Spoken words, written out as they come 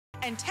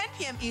and 10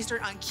 p.m.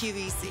 Eastern on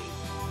QVC.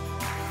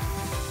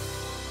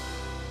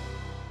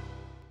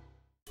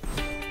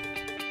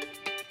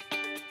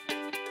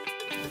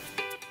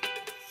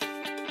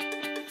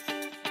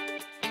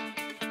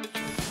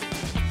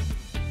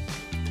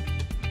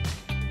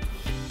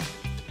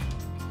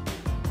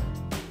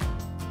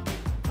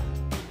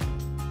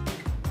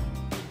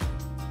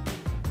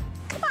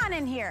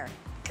 In here.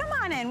 Come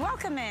on in,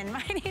 welcome in.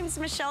 My name's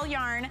Michelle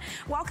Yarn.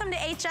 Welcome to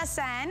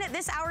HSN.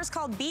 This hour is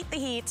called Beat the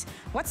Heat.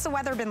 What's the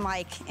weather been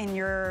like in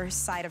your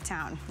side of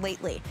town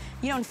lately?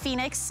 You know, in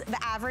Phoenix, the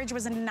average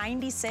was a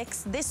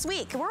 96 this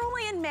week. We're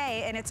only in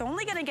May and it's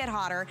only gonna get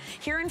hotter.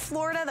 Here in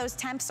Florida, those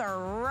temps are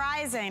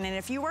rising. And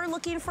if you are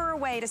looking for a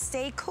way to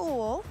stay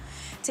cool,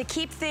 to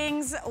keep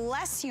things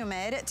less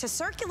humid, to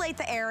circulate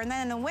the air, and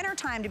then in the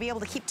wintertime to be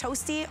able to keep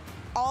toasty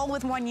all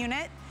with one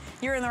unit,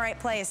 you're in the right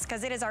place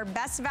because it is our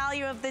best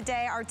value of the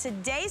day, our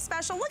Today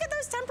Special. Look at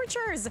those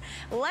temperatures.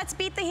 Let's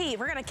beat the heat.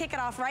 We're gonna kick it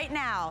off right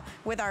now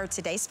with our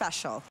Today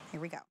Special. Here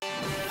we go.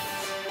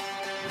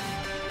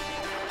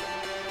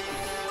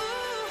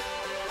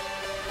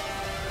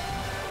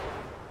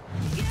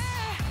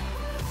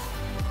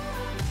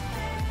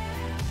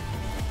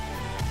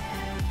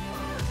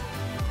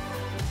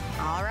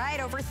 All right,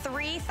 over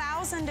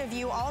 3,000 of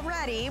you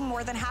already,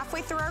 more than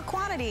halfway through our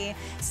quantity,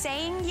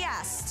 saying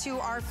yes to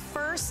our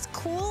first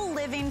Cool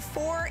Living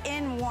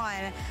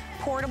 4-in-1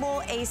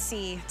 portable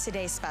AC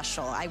Today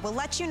Special. I will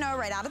let you know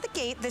right out of the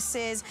gate, this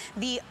is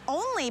the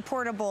only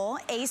portable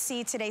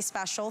AC Today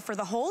Special for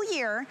the whole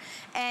year,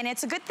 and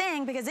it's a good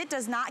thing because it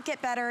does not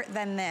get better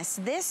than this.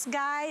 This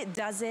guy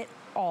does it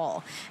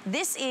all.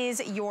 This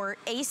is your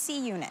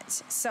AC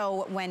unit.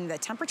 So when the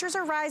temperatures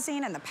are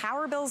rising and the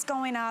power bill's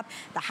going up,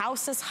 the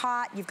house is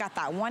hot, you've got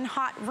that one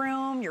hot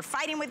room, you're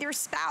fighting with your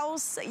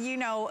spouse, you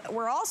know,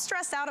 we're all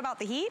stressed out about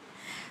the heat.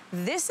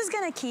 This is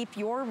gonna keep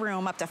your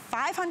room up to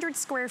 500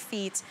 square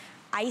feet,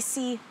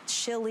 icy,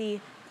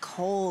 chilly,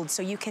 cold,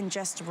 so you can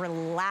just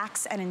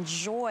relax and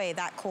enjoy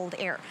that cold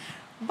air.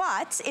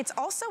 But it's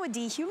also a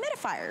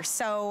dehumidifier.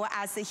 So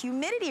as the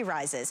humidity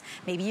rises,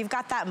 maybe you've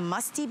got that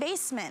musty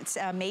basement.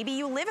 Maybe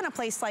you live in a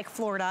place like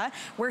Florida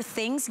where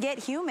things get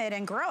humid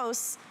and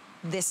gross.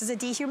 This is a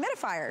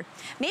dehumidifier.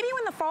 Maybe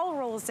when the fall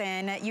rolls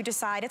in, you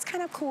decide it's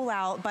kind of cool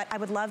out, but I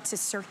would love to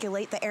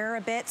circulate the air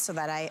a bit so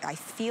that I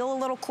feel a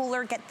little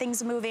cooler, get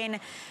things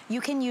moving.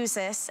 You can use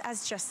this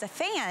as just a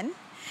fan.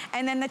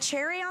 And then the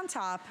cherry on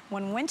top,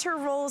 when winter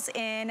rolls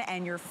in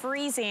and you're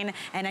freezing,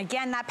 and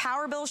again, that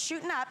power bill's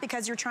shooting up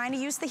because you're trying to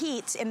use the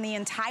heat in the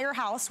entire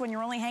house when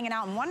you're only hanging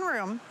out in one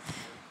room,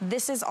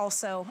 this is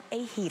also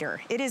a heater.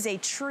 It is a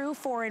true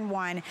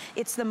 4-in-1.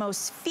 It's the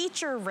most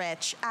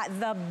feature-rich at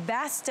the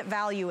best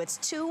value. It's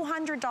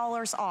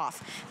 $200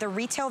 off the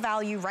retail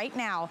value right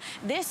now.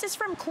 This is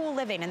from Cool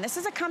Living, and this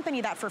is a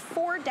company that for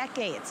 4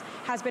 decades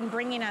has been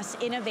bringing us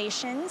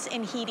innovations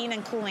in heating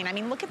and cooling. I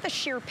mean, look at the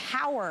sheer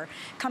power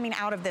coming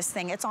out of this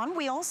thing. It's on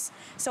wheels,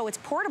 so it's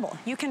portable.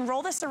 You can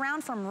roll this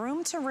around from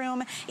room to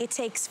room. It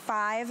takes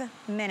 5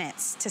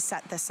 minutes to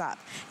set this up.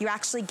 You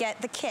actually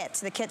get the kit.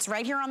 The kit's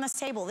right here on this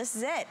table. This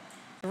is it.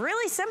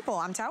 Really simple,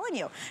 I'm telling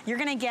you. You're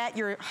gonna get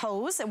your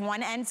hose, and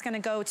one end's gonna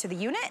go to the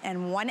unit,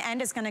 and one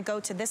end is gonna go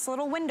to this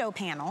little window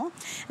panel.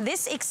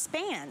 This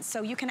expands,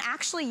 so you can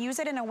actually use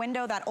it in a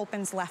window that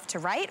opens left to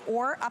right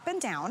or up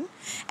and down,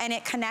 and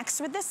it connects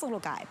with this little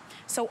guy.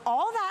 So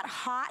all that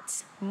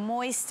hot,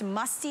 moist,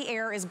 musty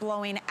air is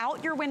blowing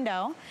out your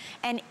window,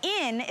 and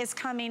in is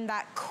coming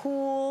that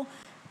cool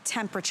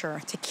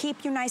temperature to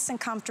keep you nice and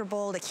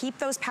comfortable, to keep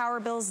those power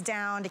bills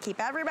down, to keep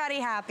everybody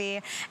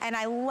happy. And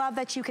I love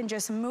that you can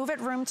just move it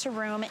room to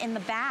room. In the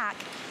back,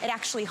 it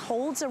actually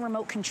holds a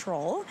remote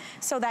control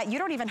so that you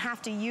don't even have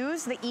to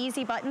use the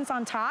easy buttons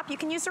on top. You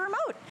can use the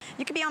remote.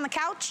 You could be on the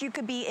couch, you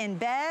could be in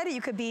bed,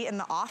 you could be in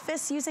the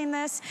office using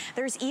this.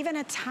 There's even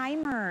a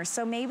timer.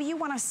 So maybe you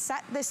want to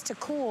set this to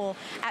cool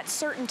at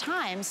certain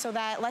times so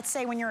that, let's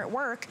say when you're at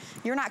work,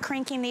 you're not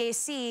cranking the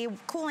AC,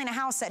 cooling a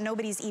house that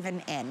nobody's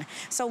even in.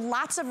 So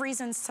lots of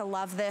reasons to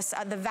love this.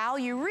 The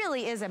value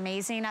really is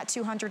amazing at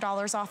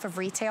 $200 off of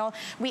retail.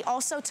 We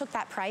also took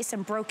that price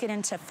and broke it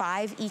into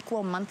 5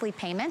 equal monthly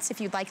payments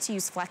if you'd like to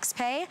use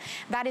FlexPay.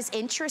 That is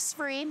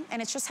interest-free,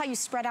 and it's just how you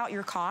spread out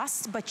your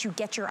costs, but you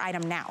get your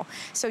item now.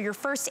 So your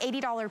first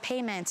 $80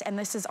 payment, and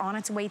this is on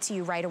its way to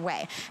you right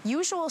away.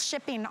 Usual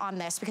shipping on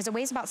this, because it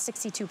weighs about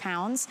 62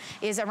 pounds,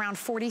 is around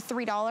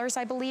 $43,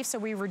 I believe, so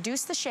we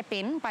reduced the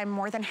shipping by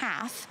more than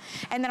half.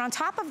 And then on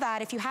top of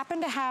that, if you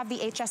happen to have the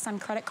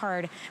HSN credit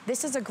card,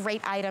 this is a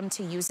great item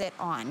to use it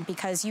on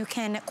because you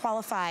can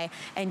qualify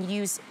and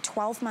use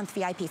 12-month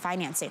VIP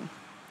financing.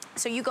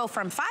 So you go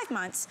from 5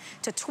 months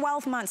to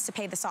 12 months to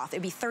pay this off.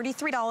 It'd be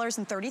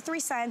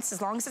 $33.33.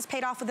 As long as it's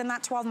paid off within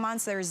that 12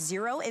 months, there's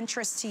 0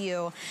 interest to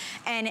you.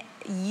 And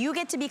you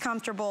get to be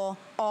comfortable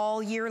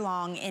all year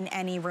long in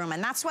any room.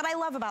 And that's what I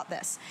love about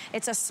this.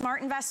 It's a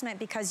smart investment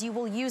because you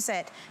will use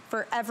it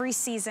for every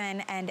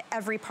season and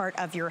every part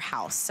of your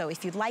house. So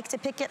if you'd like to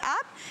pick it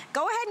up,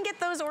 go ahead and get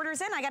those orders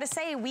in. I gotta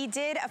say, we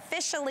did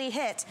officially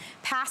hit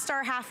past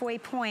our halfway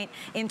point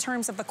in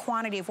terms of the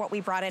quantity of what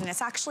we brought in.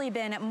 It's actually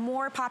been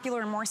more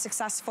popular and more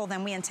successful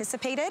than we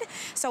anticipated.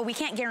 So we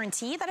can't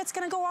guarantee that it's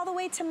gonna go all the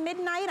way to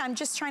midnight. I'm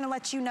just trying to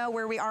let you know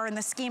where we are in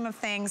the scheme of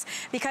things,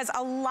 because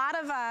a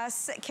lot of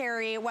us,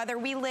 Carrie, whether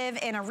we live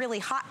in a really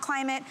hot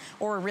climate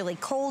or a really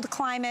cold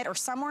climate or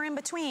somewhere in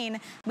between,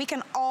 we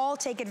can all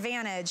take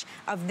advantage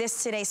of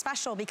this Today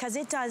Special because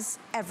it does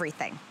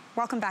everything.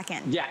 Welcome back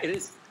in. Yeah, it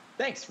is.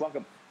 Thanks,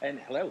 welcome, and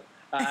hello.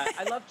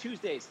 I love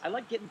Tuesdays. I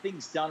like getting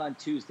things done on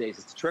Tuesdays.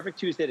 It's a terrific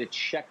Tuesday to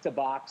check the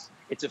box.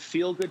 It's a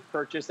feel-good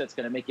purchase that's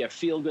going to make you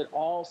feel good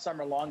all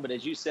summer long. But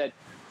as you said,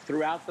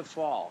 throughout the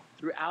fall,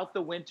 throughout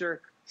the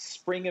winter,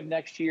 spring of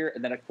next year,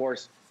 and then, of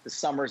course, the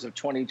summers of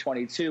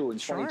 2022 and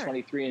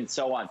 2023 and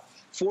so on.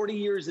 40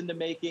 years in the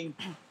making,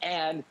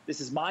 and this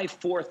is my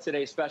 4th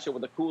Today Special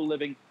with a Cool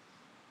Living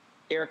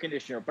air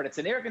conditioner. But it's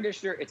an air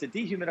conditioner, it's a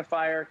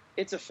dehumidifier,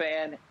 it's a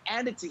fan,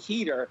 and it's a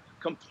heater,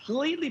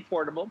 completely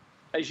portable.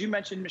 As you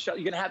mentioned, Michelle,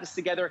 you're going to have this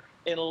together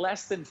in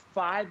less than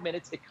 5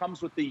 minutes. It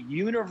comes with the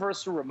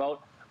universal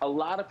remote. A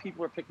lot of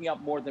people are picking up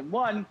more than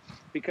one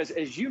because,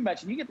 as you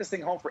mentioned, you get this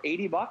thing home for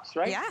 80 bucks,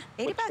 right? Yeah,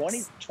 80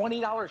 bucks.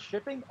 $20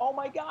 shipping. Oh,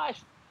 my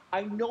gosh.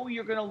 I know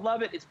you're going to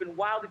love it. It's been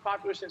wildly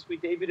popular since we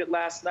debuted it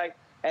last night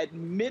at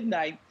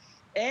midnight.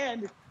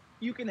 And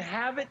you can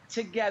have it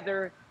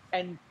together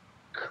and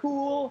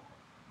cool,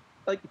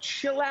 like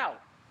chill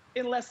out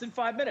in less than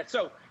 5 minutes.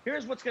 So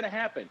here's what's going to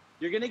happen.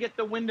 You're going to get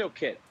the window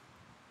kit.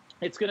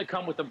 It's going to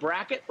come with a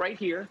bracket right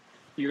here.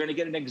 You're going to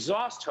get an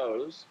exhaust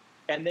hose,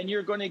 and then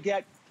you're going to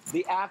get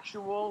the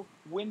actual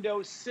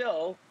window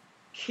sill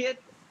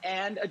kit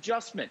and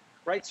adjustment,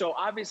 right? So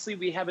obviously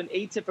we have an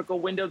atypical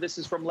window. This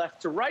is from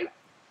left to right,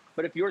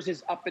 but if yours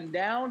is up and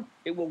down,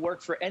 it will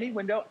work for any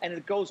window, and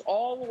it goes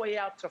all the way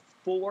out to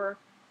 4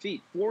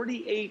 feet,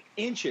 48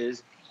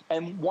 inches.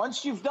 And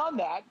once you've done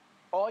that,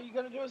 all you're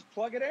going to do is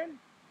plug it in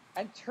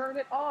and turn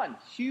it on.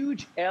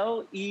 Huge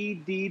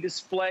LED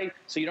display,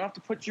 so you don't have to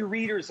put your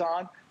readers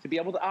on to be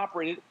able to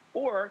operate it,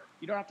 or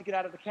you don't have to get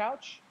out of the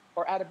couch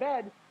or out of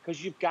bed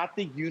because you've got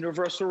the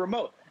universal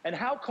remote. And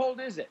how cold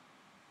is it?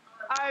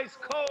 Ice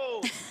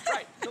cold.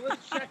 Right, so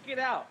let's check it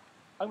out.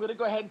 I'm going to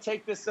go ahead and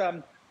take this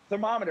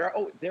thermometer.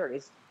 Oh, there it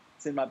is.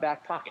 It's in my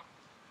back pocket.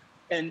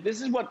 And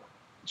this is what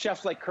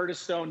chefs like Curtis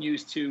Stone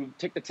use to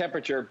take the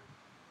temperature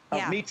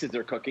of meats that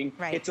they're cooking.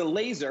 Right. It's a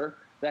laser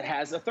that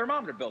has a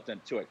thermometer built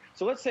into it.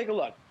 So let's take a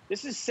look.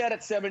 This is set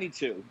at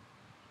 72.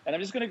 And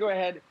I'm just going to go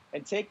ahead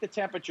and take the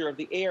temperature of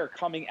the air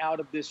coming out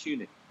of this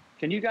unit.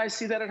 Can you guys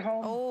see that at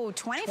home? Oh,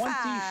 25.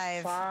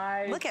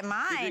 25 Look at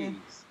mine.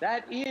 degrees.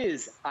 That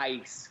is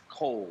ice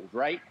cold,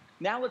 right?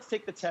 Now let's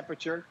take the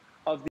temperature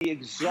of the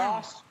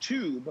exhaust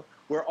tube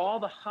where all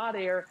the hot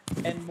air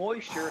and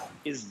moisture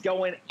is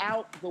going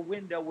out the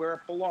window where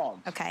it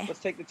belongs. Okay. Let's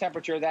take the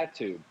temperature of that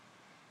tube.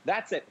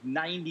 That's at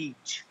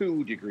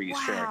 92 degrees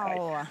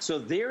Fahrenheit. So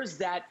there's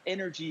that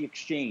energy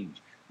exchange,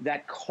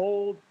 that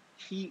cold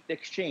heat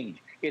exchange.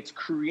 It's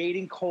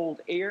creating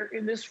cold air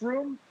in this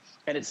room,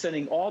 and it's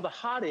sending all the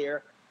hot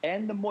air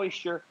and the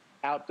moisture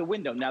out the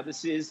window. Now,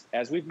 this is,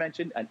 as we've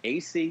mentioned, an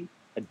AC,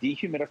 a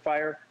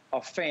dehumidifier,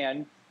 a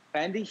fan,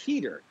 and a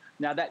heater.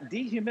 Now, that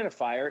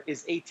dehumidifier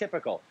is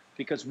atypical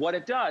because what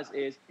it does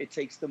is it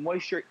takes the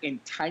moisture in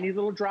tiny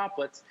little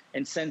droplets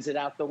and sends it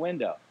out the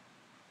window.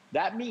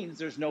 That means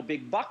there's no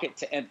big bucket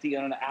to empty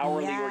on an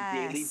hourly or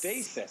daily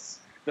basis.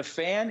 The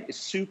fan is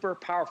super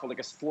powerful, like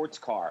a sports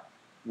car.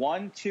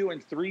 1, 2,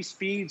 and 3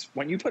 speeds.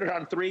 When you put it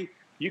on 3,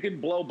 you can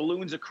blow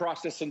balloons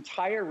across this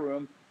entire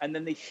room. And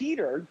then the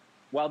heater,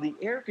 while the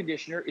air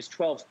conditioner is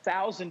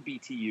 12,000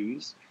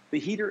 BTUs, the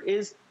heater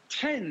is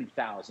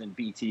 10,000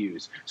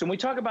 BTUs. So when we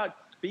talk about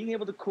being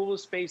able to cool a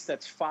space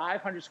that's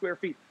 500 square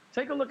feet,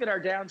 take a look at our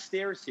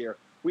downstairs here.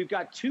 We've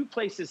got 2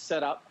 places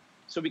set up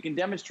so we can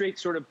demonstrate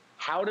sort of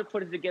how to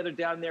put it together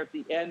down there at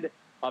the end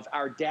of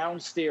our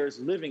downstairs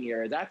living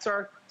area. That's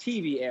our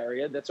TV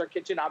area. That's our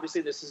kitchen.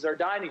 Obviously, this is our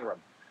dining room.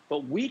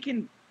 But we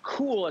can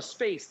cool a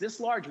space this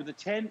large with a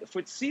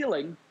 10-foot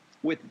ceiling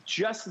with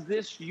just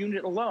this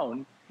unit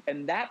alone,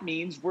 and that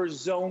means we're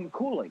zone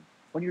cooling.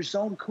 When you're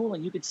zone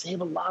cooling, you could save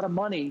a lot of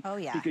money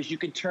because you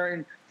could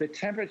turn the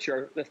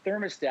temperature, the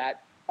thermostat,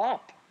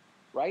 up,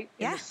 right,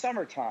 in the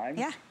summertime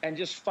and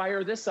just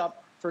fire this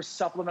up for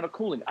supplemental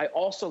cooling. I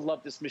also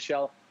love this,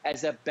 Michelle,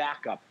 as a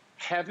backup.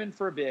 Heaven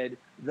forbid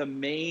the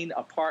main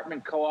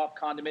apartment, co-op,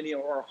 condominium,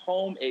 or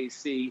home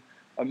AC,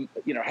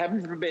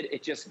 heaven forbid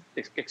it just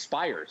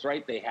expires,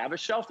 right? They have a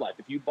shelf life.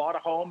 If you bought a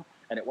home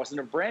and it wasn't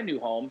a brand new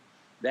home,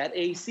 that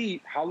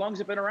AC, how long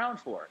has it been around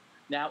for?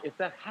 Now, if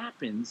that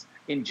happens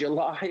in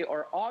July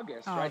or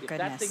August, right, if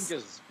that thing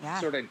just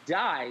sort of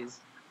dies,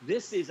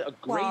 This is a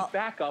great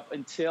backup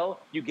until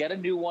you get a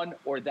new one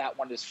or that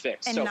one is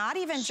fixed. And so, not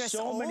even just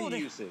many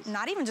uses.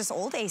 Not even just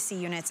old AC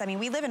units. I mean,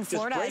 we live in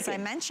Florida, as I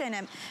mentioned,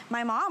 and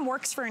my mom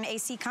works for an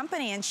AC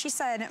company, and she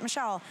said,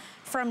 Michelle,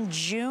 from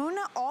June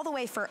all the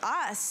way for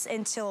us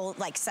until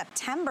like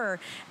September,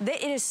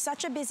 it is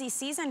such a busy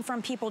season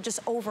from people just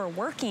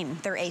overworking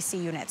their AC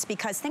units.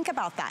 Because think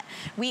about that.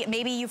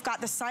 Maybe you've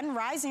got the sun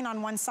rising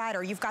on one side,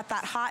 or you've got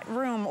that hot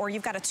room, or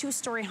you've got a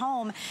 2-story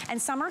home,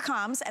 and summer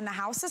comes and the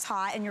house is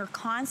hot and you're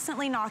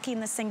constantly knocking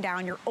this thing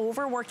down, you're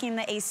overworking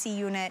the AC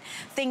unit,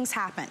 things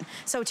happen.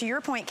 So to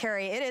your point,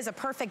 Carrie, it is a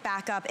perfect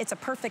backup. It's a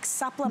perfect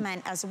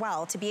supplement as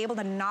well to be able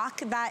to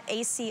knock that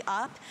AC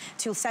up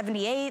to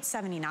 78,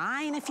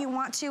 79 if you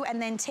want to,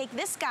 and then take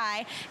this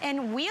guy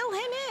and wheel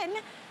him in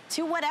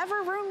to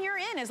whatever room you're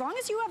in. As long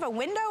as you have a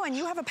window and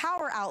you have a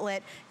power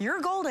outlet, you're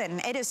golden.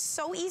 It is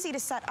so easy to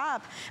set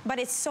up, but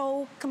it's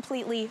so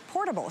completely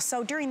portable.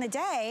 So during the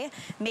day,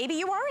 maybe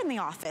you are in the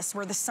office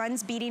where the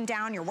sun's beating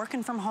down, you're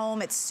working from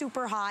home, it's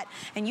super hot,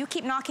 and you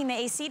keep knocking the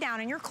AC down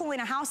and you're cooling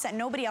a house that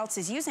nobody else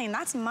is using.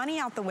 That's money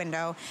out the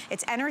window.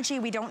 It's energy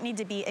we don't need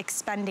to be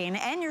expending,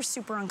 and you're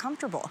super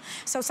uncomfortable.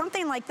 So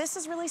something like this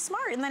is really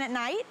smart. And then at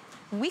night,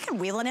 we can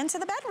wheel it into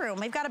the bedroom.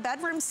 We've got a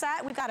bedroom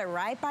set. We've got it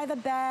right by the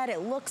bed.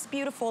 It looks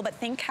beautiful, but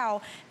think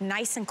how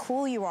nice and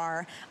cool you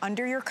are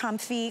under your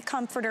comfy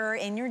comforter,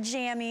 in your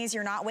jammies.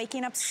 You're not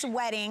waking up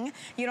sweating.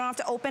 You don't have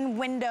to open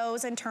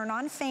windows and turn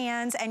on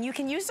fans, and you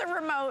can use the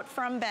remote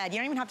from bed. You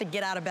don't even have to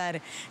get out of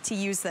bed to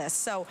use this.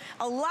 So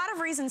a lot of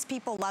reasons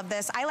people love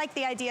this. I like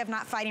the idea of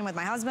not fighting with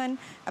my husband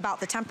about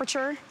the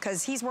temperature,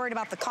 because he's worried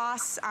about the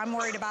costs. I'm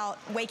worried about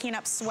waking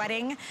up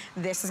sweating.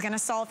 This is gonna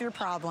solve your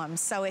problem.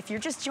 So if you're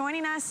just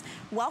joining us,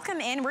 welcome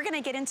in. We're gonna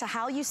get into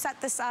how you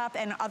set this up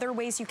and other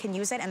ways you can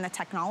use it and the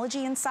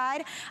technology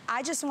inside.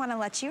 I just wanna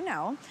let you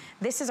know,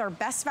 this is our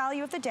best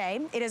value of the day.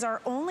 It is our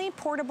only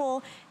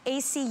portable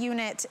AC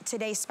unit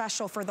today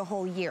special for the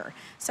whole year.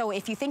 So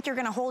if you think you're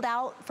gonna hold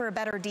out for a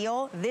better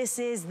deal, this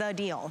is the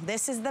deal.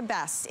 This is the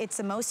best. It's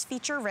the most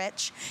feature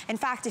rich. In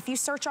fact, if you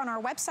search on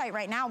our website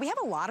right now, we have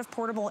a lot of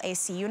portable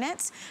AC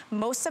units.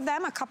 Most of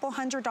them a couple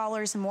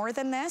 $100s more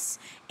than this,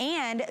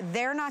 and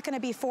they're not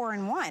gonna be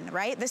 4-in-1,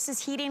 right? This is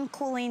heating,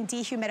 cooling,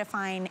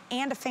 dehumidifying,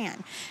 and a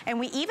fan. And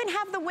we even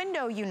have the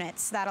window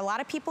units that a lot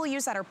of people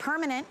use that are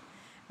permanent.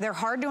 They're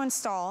hard to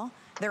install.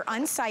 They're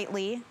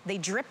unsightly. They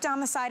drip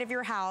down the side of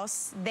your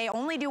house. They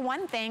only do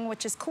one thing,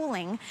 which is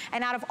cooling.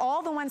 And out of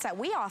all the ones that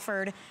we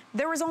offered,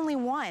 there was only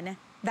one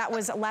that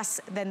was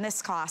less than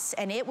this cost,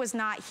 and it was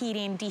not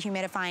heating,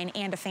 dehumidifying,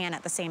 and a fan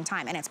at the same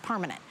time, and it's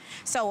permanent.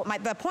 So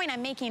the point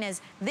I'm making is,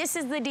 this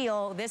is the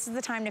deal. This is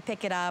the time to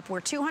pick it up. We're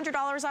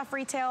 $200 off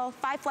retail,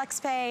 5 flex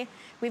pay.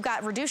 We've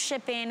got reduced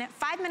shipping,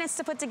 5 minutes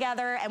to put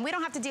together, and we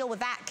don't have to deal with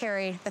that,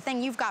 Carrie, the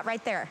thing you've got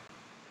right there.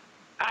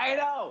 I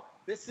know.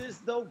 This is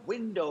the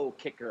window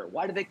kicker.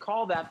 Why do they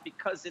call that?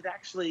 Because it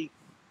actually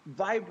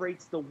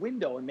vibrates the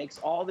window and makes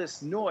all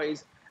this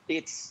noise.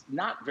 It's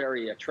not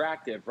very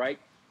attractive, right?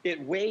 It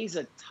weighs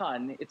a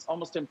ton. It's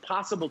almost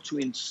impossible to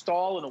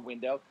install in a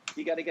window.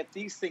 You got to get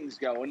these things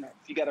going.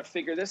 You got to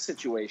figure this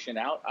situation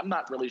out. I'm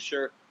not really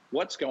sure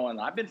what's going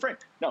on. I've been framed.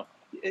 No,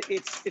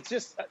 it's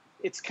just,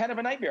 it's kind of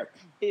a nightmare.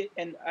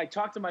 And I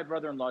talked to my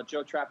brother-in-law,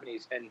 Joe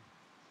Trapanese, and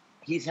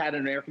he's had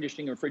an air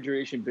conditioning and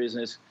refrigeration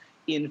business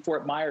in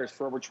Fort Myers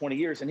for over 20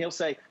 years. And he'll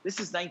say, this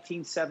is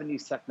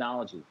 1970s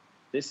technology.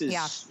 This is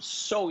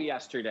so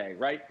yesterday,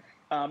 right?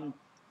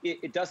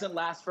 It doesn't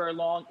last very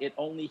long. It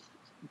only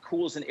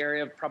cools an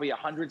area of probably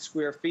 100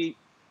 square feet.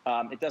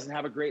 It doesn't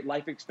have a great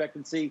life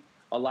expectancy.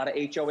 A lot of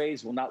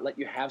HOAs will not let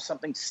you have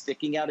something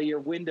sticking out of your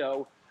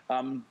window.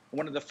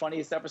 One of the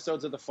funniest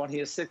episodes of the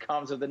funniest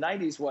sitcoms of the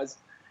 90s was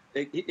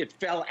it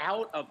fell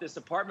out of this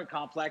apartment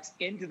complex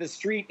into the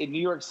street in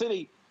New York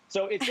City.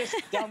 So it's just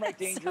downright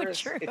dangerous.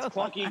 So it's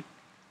clunky.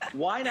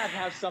 Why not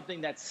have something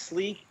that's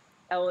sleek,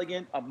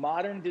 elegant, a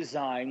modern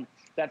design,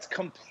 that's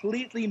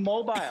completely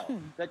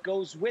mobile, that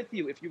goes with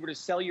you if you were to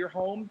sell your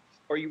home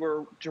or you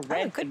were to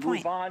rent and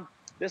move on?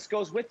 This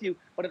goes with you,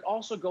 but it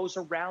also goes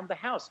around the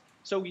house.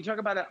 So you talk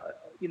about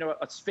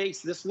a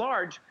space this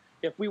large.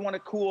 If we want to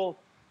cool,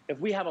 if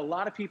we have a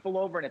lot of people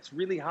over and it's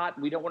really hot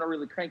and we don't want to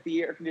really crank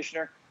the air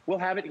conditioner, we'll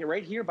have it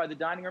right here by the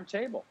dining room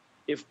table.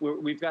 If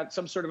we've got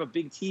some sort of a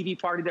big TV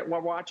party that we're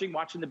watching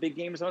the big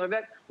game or something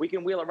like that, we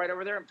can wheel it right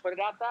over there and put it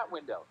out that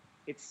window.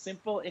 It's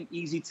simple and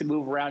easy to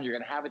move around. You're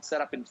going to have it set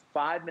up in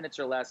 5 minutes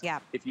or less. Yeah.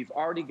 If you've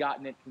already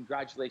gotten it,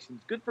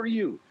 congratulations. Good for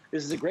you.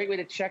 This is a great way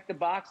to check the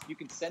box. You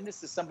can send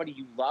this to somebody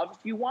you love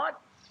if you want,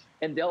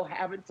 and they'll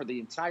have it for the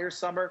entire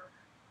summer.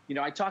 You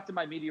know, I talked to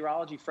my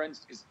meteorology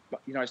friends because,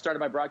 you know, I started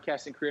my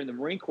broadcasting career in the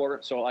Marine Corps,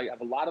 so I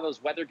have a lot of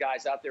those weather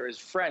guys out there as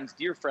friends,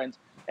 dear friends,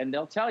 and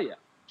they'll tell you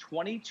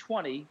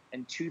 2020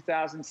 and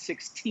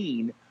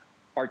 2016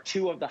 are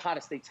two of the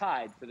hottest. They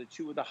tied for the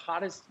two of the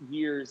hottest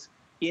years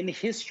in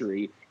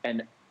history,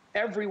 and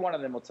every one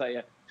of them will tell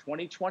you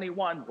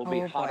 2021 will be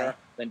hotter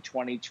than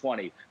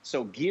 2020.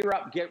 So gear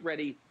up, get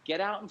ready,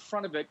 get out in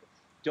front of it.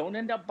 Don't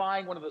end up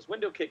buying one of those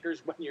window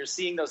kickers when you're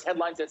seeing those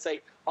headlines that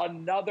say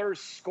another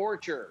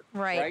scorcher,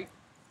 right?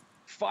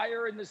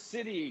 fire in the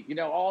city, you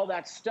know, all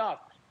that stuff.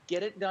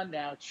 Get it done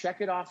now.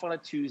 Check it off on a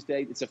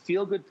Tuesday. It's a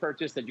feel-good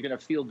purchase that you're going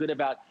to feel good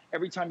about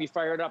every time you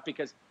fire it up,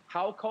 because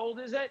how cold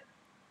is it?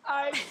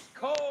 Ice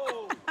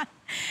cold.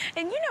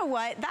 And you know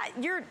what?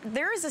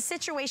 There is a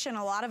situation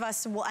a lot of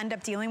us will end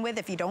up dealing with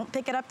if you don't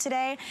pick it up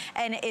today,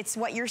 and it's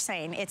what you're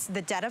saying. It's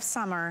the dead of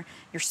summer.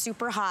 You're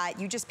super hot.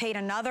 You just paid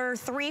another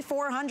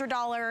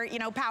 $300–400, you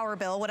know, power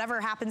bill, whatever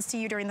happens to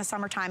you during the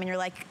summertime, and you're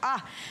like,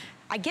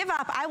 I give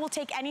up. I will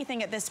take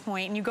anything at this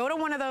point. And you go to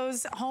one of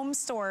those home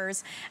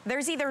stores,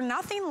 there's either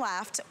nothing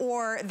left,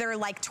 or they're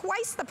like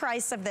twice the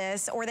price of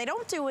this, or they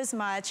don't do as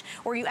much,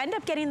 or you end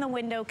up getting the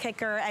window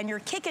kicker and you're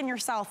kicking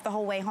yourself the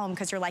whole way home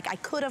because you're like, I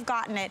could have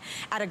gotten it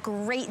at a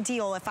great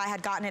deal if I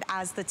had gotten it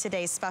as the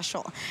today's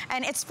special.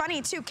 And it's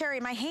funny too, Carrie,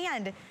 my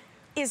hand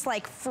is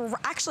like,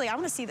 actually, I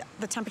want to see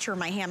the temperature of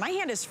my hand. My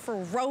hand is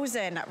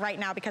frozen right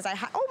now because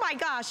oh my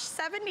gosh,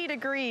 70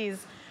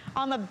 degrees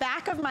on the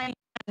back of my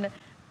hand.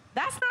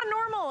 That's not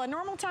normal. A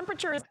normal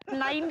temperature is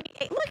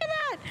 98. Look at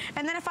that.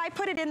 And then if I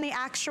put it in the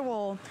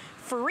actual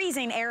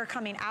freezing air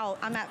coming out,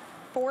 I'm at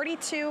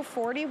 42,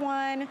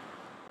 41,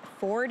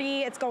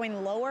 40. It's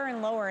going lower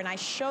and lower. And I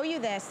show you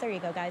this. There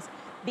you go, guys.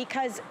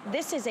 Because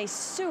this is a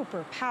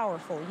super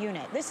powerful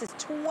unit. This is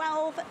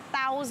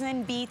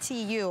 12,000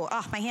 BTU.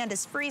 Oh, my hand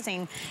is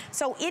freezing.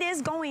 So it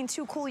is going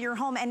to cool your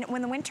home. And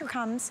when the winter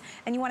comes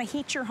and you want to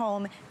heat your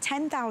home,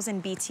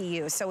 10,000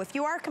 BTU. So if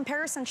you are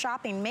comparison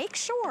shopping, make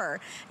sure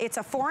it's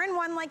a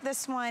 4-in-1 like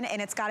this one,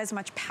 and it's got as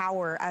much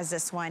power as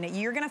this one.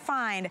 You're gonna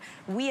find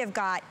we have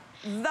got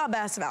the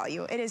best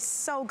value. It is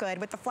so good.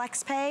 With the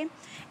FlexPay,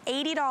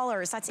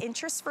 $80. That's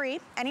interest-free.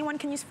 Anyone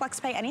can use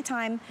FlexPay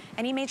anytime.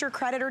 Any major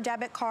credit or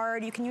debit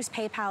card. You can use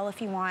PayPal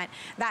if you want.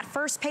 That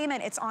first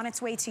payment, it's on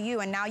its way to you,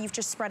 and now you've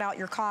just spread out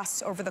your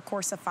costs over the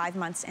course of 5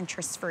 months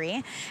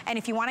interest-free. And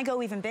if you want to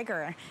go even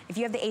bigger, if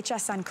you have the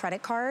HSN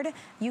credit card,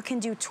 you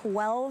can do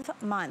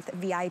 12-month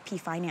VIP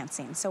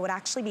financing. So it would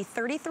actually be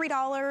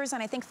 $33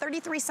 and I think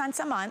 33 cents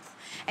a month.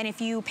 And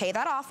if you pay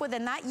that off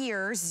within that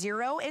year,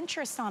 0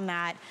 interest on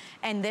that.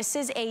 And this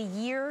is a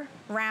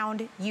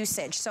year-round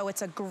usage. So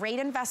it's a great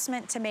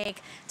investment to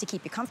make to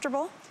keep you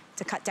comfortable,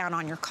 to cut down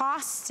on your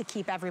costs, to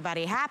keep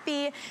everybody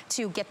happy,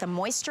 to get the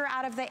moisture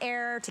out of the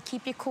air, to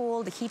keep you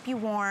cool, to keep you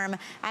warm.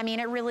 I mean,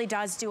 it really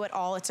does do it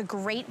all. It's a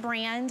great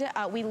brand.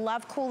 We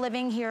love Cool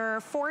Living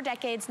here. 4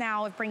 decades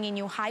now of bringing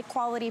you high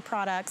quality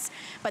products,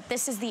 but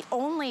this is the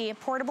only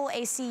portable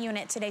AC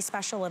unit today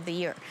special of the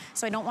year.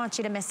 So I don't want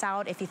you to miss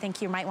out. If you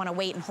think you might want to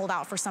wait and hold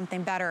out for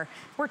something better,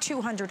 we're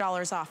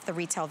 $200 off the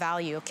retail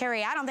value.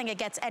 Carrie, I don't think it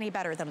gets any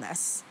better than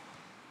this.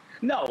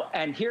 No,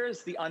 and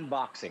here's the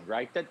unboxing,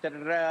 right?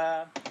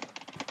 Da-da-da-da.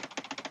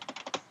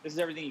 This is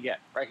everything you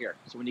get right here.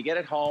 So when you get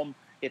it home,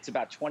 it's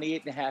about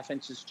 28.5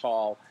 inches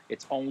tall.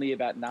 It's only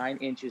about 9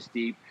 inches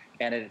deep,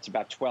 and it's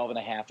about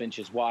 12.5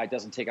 inches wide.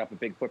 Doesn't take up a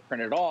big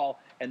footprint at all.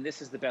 And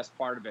this is the best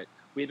part of it.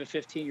 We have a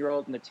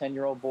 15-year-old and a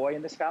 10-year-old boy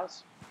in this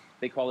house.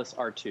 They call this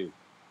R2.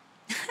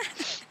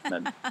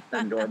 Not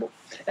adorable.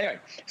 Anyway,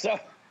 so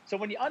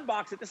when you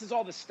unbox it, this is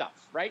all the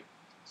stuff, right?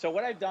 So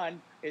what I've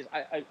done is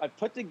I've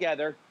put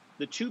together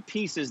the 2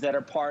 pieces that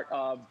are part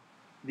of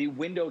the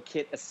window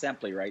kit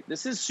assembly, right?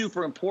 This is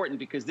super important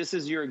because this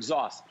is your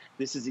exhaust.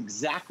 This is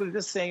exactly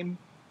the same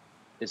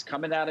as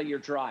coming out of your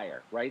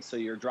dryer, right? So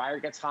your dryer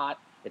gets hot.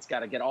 It's got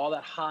to get all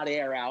that hot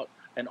air out,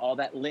 and all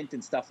that lint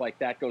and stuff like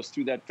that goes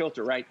through that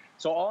filter, right?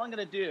 So all I'm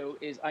going to do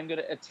is I'm going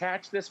to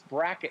attach this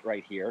bracket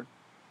right here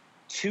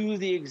to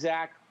the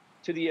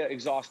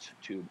exhaust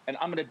tube. And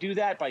I'm going to do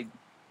that by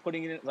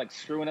putting it, like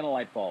screwing in a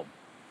light bulb.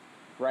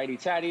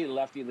 Righty-tighty,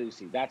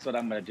 lefty-loosey. That's what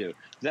I'm going to do.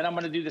 Then I'm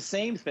going to do the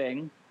same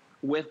thing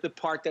with the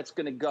part that's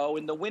going to go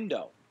in the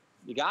window.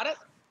 You got it?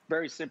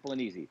 Very simple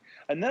and easy.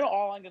 And then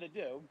all I'm going to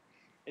do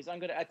is I'm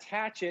going to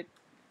attach it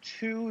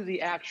to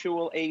the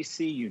actual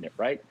AC unit,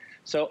 right?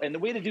 So, and the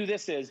way to do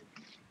this is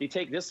you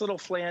take this little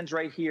flange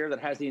right here that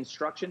has the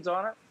instructions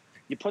on it.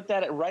 You put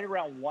that at right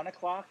around 1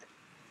 o'clock,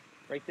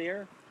 right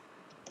there.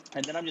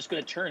 And then I'm just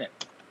going to turn it.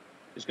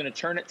 Just going to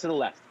turn it to the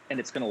left, and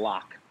it's going to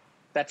lock.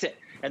 That's it.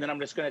 And then I'm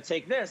just going to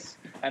take this,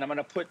 and I'm going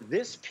to put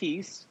this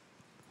piece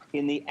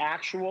in the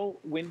actual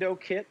window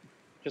kit,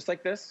 just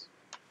like this,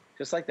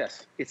 just like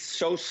this. It's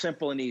so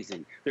simple and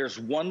easy. There's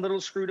one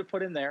little screw to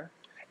put in there.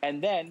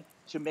 And then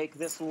to make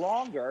this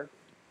longer,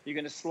 you're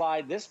going to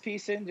slide this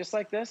piece in just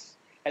like this.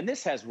 And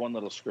this has one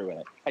little screw in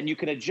it. And you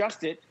can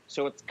adjust it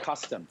so it's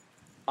custom,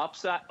 up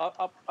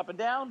and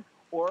down,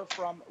 or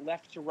from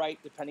left to right,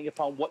 depending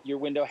upon what your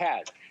window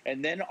has.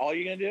 And then all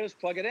you're going to do is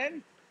plug it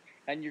in,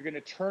 and you're going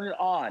to turn it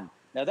on.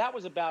 Now, that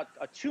was about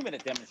a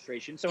 2-minute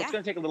demonstration, so it's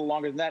going to take a little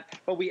longer than that,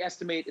 but we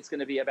estimate it's going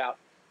to be about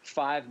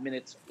 5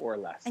 minutes or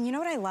less. And you know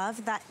what I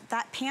love?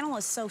 That panel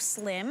is so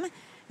slim.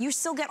 You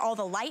still get all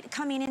the light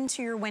coming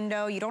into your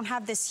window. You don't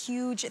have this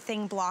huge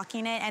thing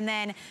blocking it. And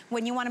then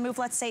when you want to move,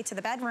 let's say, to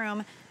the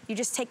bedroom, You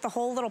just take the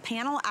whole little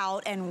panel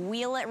out and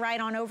wheel it right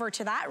on over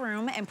to that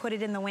room and put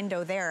it in the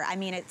window there. I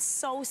mean, it's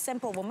so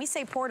simple. When we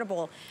say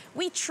portable,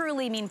 we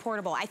truly mean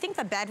portable. I think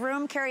the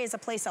bedroom, Carrie, is a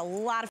place a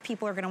lot of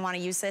people are gonna wanna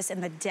use this in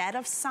the dead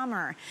of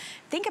summer.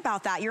 Think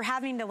about that. You're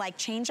having to like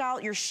change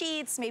out your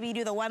sheets, maybe you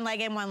do the one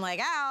leg in, one leg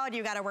out.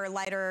 You gotta wear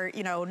lighter,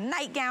 you know,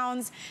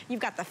 nightgowns.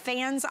 You've got the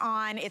fans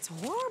on. It's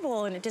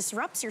horrible and it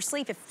disrupts your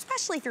sleep,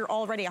 especially if you're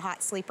already a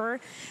hot sleeper.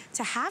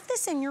 To have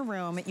this in your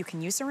room, you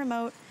can use a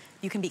remote.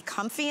 You can be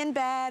comfy in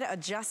bed,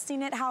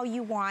 adjusting it how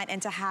you want, and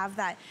to have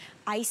that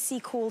icy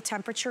cool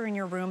temperature in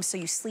your room so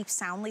you sleep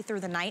soundly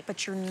through the night,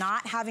 but you're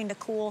not having to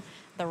cool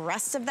the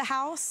rest of the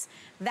house.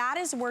 That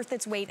is worth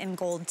its weight in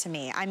gold to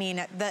me. I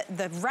mean,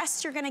 the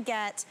rest you're gonna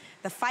get,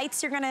 the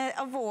fights you're gonna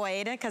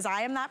avoid, because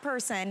I am that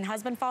person.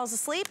 Husband falls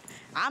asleep,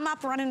 I'm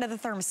up running to the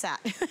thermostat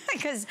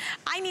because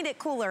I need it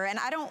cooler and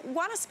I don't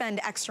wanna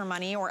spend extra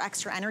money or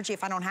extra energy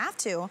if I don't have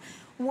to.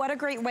 What a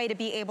great way to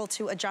be able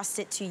to adjust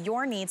it to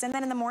your needs. And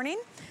then in the morning,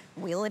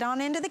 wheel it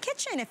on into the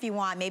kitchen if you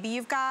want. Maybe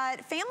you've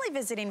got family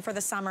visiting for the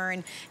summer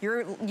and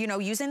you're, you know,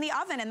 using the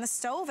oven and the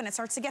stove and it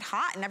starts to get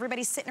hot and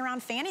everybody's sitting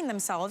around fanning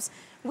themselves.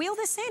 Wheel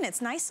this in, it's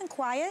nice and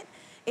quiet.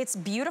 It's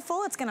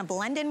beautiful, it's gonna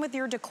blend in with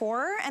your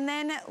decor, and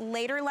then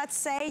later, let's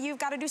say you've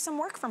gotta do some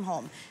work from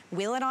home.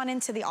 Wheel it on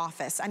into the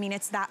office. I mean,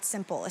 it's that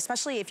simple,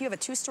 especially if you have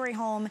a 2-story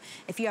home,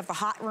 if you have the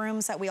hot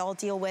rooms that we all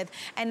deal with.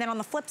 And then on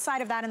the flip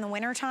side of that in the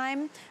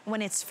wintertime,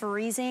 when it's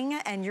freezing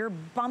and you're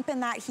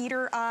bumping that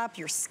heater up,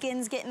 your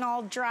skin's getting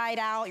all dried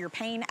out, you're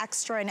paying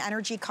extra in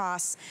energy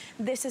costs,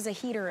 this is a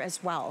heater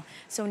as well.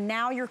 So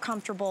now you're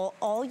comfortable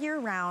all year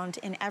round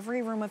in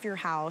every room of your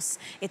house.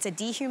 It's a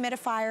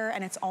dehumidifier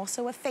and it's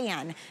also a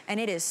fan, and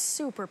it is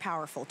super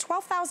powerful.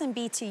 12,000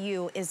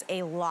 BTU is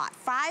a lot.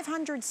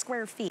 500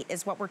 square feet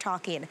is what we're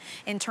talking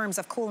in terms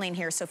of cooling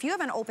here. So if you have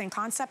an open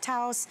concept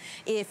house,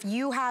 if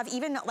you have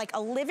even like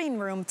a living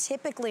room,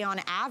 typically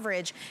on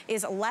average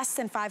is less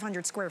than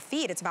 500 square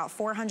feet. It's about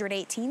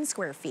 418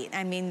 square feet.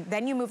 I mean,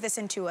 then you move this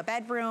into a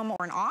bedroom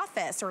or an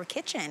office or a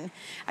kitchen.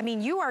 I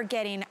mean, you are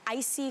getting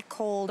icy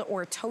cold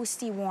or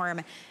toasty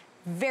warm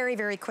very,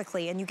 very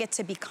quickly, and you get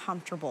to be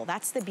comfortable.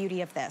 That's the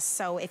beauty of this.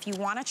 So if you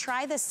wanna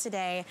try this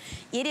today,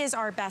 it is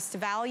our best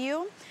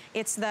value.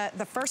 It's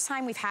the first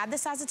time we've had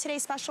this as a Today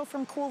Special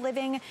from Cool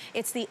Living.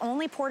 It's the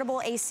only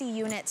portable AC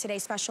unit Today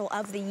Special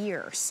of the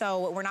year.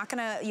 So we're not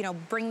gonna, you know,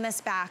 bring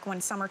this back when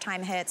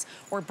summertime hits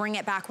or bring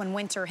it back when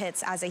winter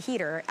hits as a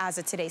heater, as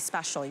a Today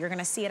Special. You're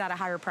gonna see it at a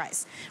higher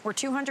price. We're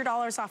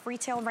 $200 off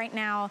retail right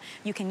now.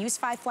 You can use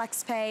 5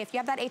 Flex Pay. If you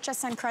have that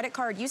HSN credit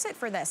card, use it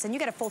for this, and you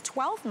get a full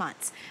 12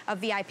 months of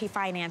VIP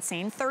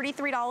financing,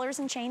 $33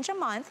 and change a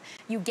month.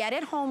 You get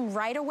it home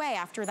right away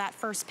after that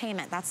first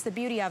payment. That's the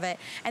beauty of it.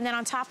 And then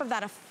on top of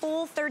that, a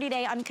full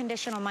 30-day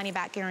unconditional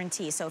money-back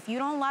guarantee. So if you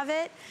don't love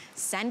it,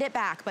 send it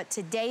back. But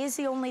today is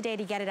the only day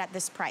to get it at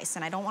this price.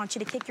 And I don't want you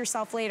to kick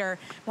yourself later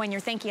when you're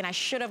thinking, I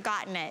should have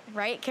gotten it,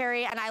 right,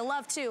 Carrie? And I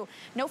love, too,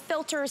 no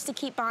filters to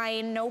keep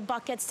buying, no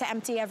buckets to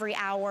empty every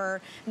hour,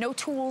 no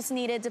tools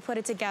needed to put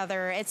it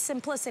together. It's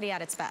simplicity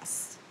at its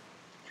best.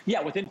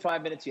 Yeah, within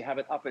 5 minutes, you have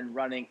it up and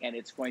running, and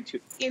it's going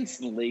to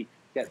instantly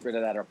get rid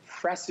of that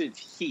oppressive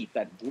heat,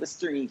 that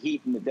blistering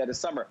heat in the dead of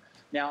summer.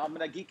 Now, I'm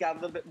going to geek out a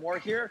little bit more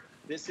here.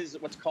 This is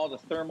what's called a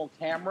thermal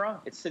camera.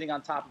 It's sitting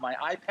on top of my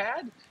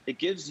iPad. It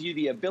gives you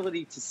the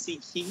ability to see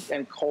heat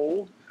and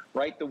cold,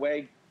 right, the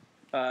way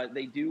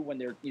they do when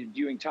they're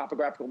doing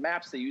topographical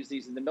maps. They use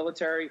these in the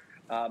military.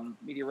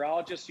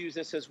 Meteorologists use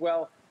this as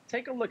well.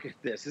 Take a look at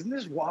this. Isn't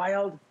this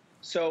wild?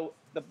 So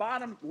the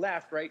bottom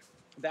left, right,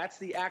 that's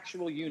the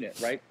actual unit,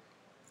 right?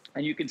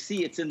 And you can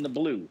see it's in the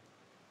blue.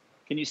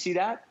 Can you see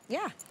that?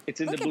 Yeah.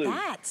 It's in the blue. Look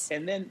at that.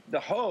 And then the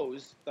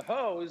hose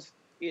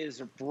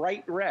is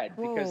bright red.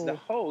 Whoa. Because the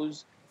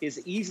hose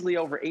is easily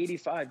over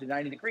 85 to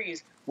 90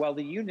 degrees, while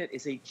the unit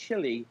is a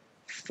chilly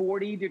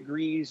 40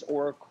 degrees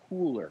or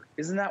cooler.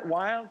 Isn't that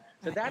wild?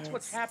 So that's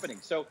what's happening.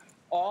 So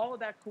all of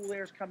that cool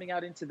air is coming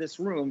out into this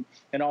room,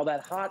 and all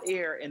that hot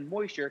air and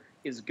moisture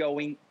is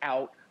going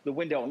out the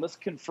window. And let's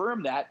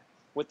confirm that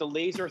with the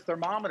laser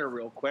thermometer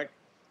real quick.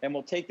 And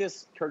we'll take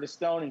this, Curtis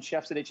Stone and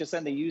chefs at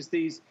HSN, they use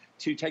these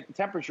to take the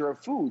temperature of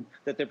food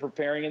that they're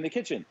preparing in the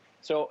kitchen.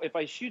 So if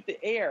I shoot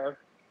the air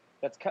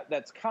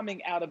that's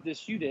coming out of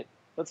this unit,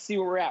 let's see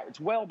where we're at. It's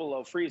well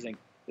below freezing.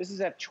 This is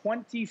at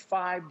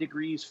 25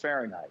 degrees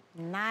Fahrenheit.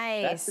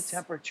 Nice. That's the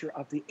temperature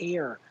of the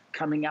air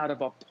coming out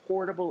of a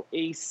portable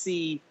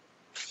AC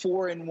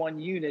 4-in-1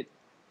 unit.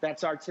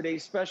 That's our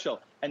today's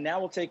special. And now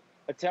we'll take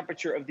a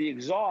temperature of the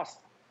exhaust.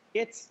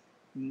 It's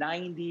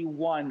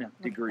 91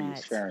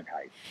 degrees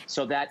Fahrenheit.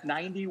 So that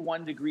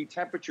 91 degree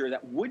temperature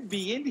that would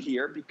be in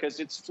here, because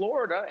it's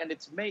Florida and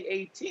it's May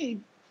 18th,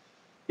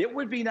 it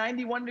would be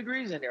 91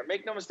 degrees in there.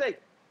 Make no mistake.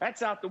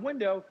 That's out the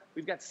window.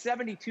 We've got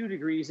 72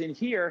 degrees in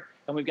here,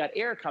 and we've got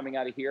air coming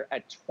out of here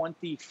at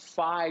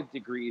 25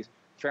 degrees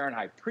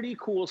Fahrenheit. Pretty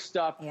cool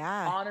stuff.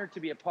 Yeah. Honored to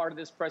be a part of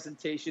this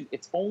presentation.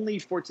 It's only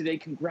for today.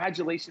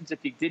 Congratulations if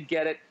you did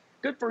get it.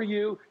 Good for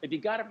you. If you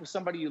got it for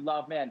somebody you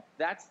love, man,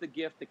 that's the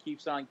gift that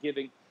keeps on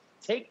giving.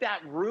 Take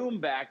that room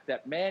back,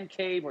 that man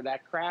cave or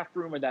that craft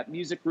room or that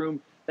music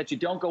room that you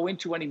don't go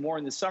into anymore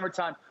in the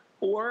summertime.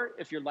 Or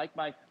if you're like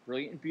my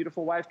brilliant and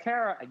beautiful wife,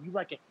 Kara, and you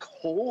like it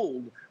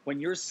cold when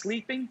you're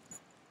sleeping,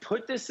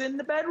 put this in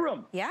the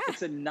bedroom. Yeah.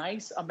 It's a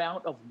nice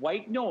amount of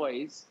white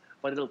noise,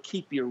 but it'll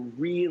keep you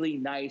really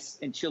nice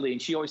and chilly.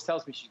 And she always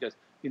tells me, she goes,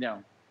 you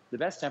know, the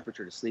best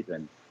temperature to sleep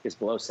in is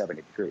below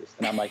 70 degrees.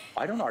 And I'm like,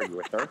 I don't argue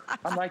with her.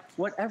 I'm like,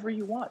 whatever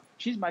you want.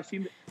 She's my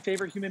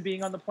favorite human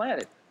being on the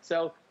planet.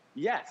 So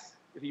yes,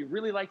 if you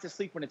really like to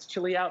sleep when it's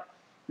chilly out,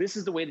 this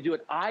is the way to do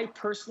it. I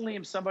personally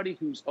am somebody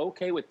who's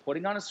okay with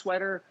putting on a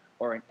sweater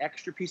or an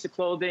extra piece of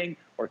clothing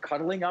or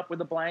cuddling up with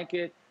a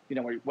blanket, you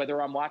know,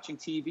 whether I'm watching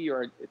TV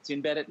or it's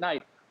in bed at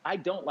night. I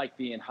don't like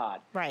being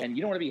hot. Right. And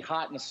you don't want to be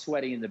hot and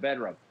sweaty in the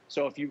bedroom.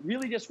 So if you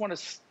really just want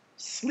to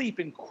sleep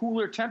in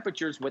cooler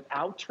temperatures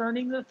without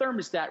turning the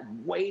thermostat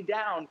way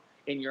down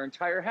in your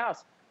entire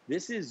house,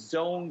 this is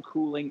zone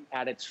cooling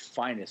at its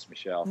finest,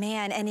 Michelle.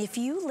 Man, and if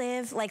you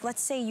live, like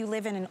let's say you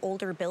live in an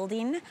older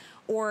building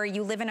or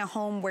you live in a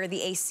home where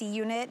the AC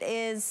unit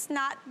is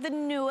not the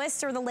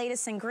newest or the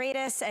latest and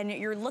greatest and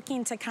you're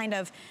looking to kind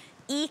of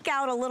eke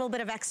out a little bit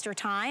of extra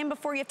time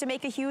before you have to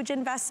make a huge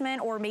investment,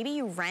 or maybe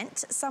you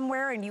rent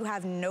somewhere and you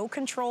have no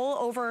control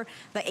over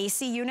the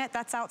AC unit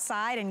that's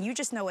outside and you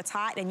just know it's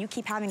hot and you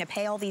keep having to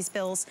pay all these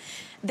bills,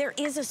 there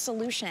is a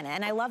solution.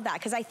 And I love that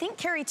because I think,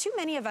 Carrie, too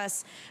many of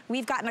us,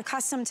 we've gotten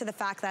accustomed to the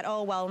fact that,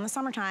 oh, well, in the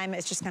summertime,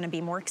 it's just going to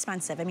be more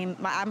expensive. I mean,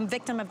 I'm a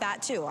victim of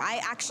that too.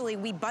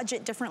 We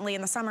budget differently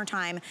in the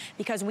summertime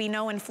because we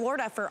know in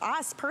Florida, for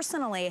us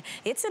personally,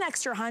 it's an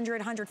extra $100,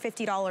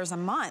 $150 a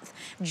month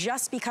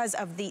just because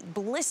of the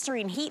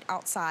blistering heat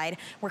outside.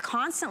 We're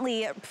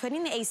constantly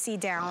putting the AC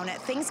down.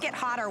 Things get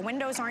hot. Our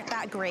windows aren't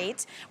that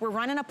great. We're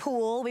running a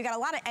pool. We've got a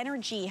lot of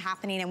energy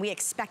happening and we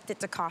expect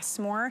it to cost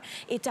more.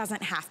 It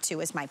doesn't have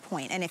to, is my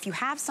point. And if you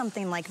have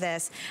something like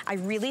this, I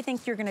really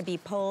think you're going to be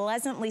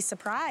pleasantly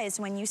surprised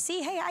when you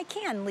see, hey, I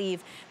can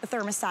leave the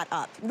thermostat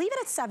up. Leave it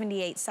at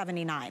 78,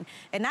 79.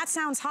 And that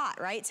sounds hot,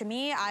 right? To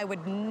me,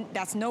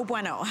 that's no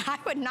bueno. I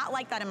would not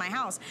like that in my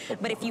house.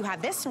 But if you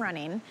have this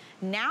running,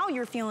 now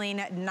you're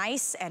feeling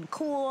nice and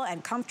cool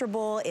and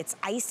comfortable. It's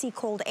icy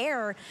cold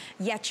air,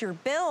 yet your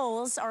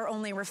bills are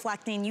only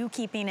reflecting you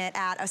keeping it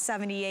at a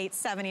 78,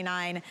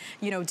 79,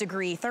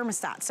 degree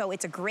thermostat. So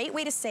it's a great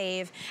way to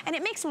save, and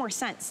it makes more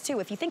sense too.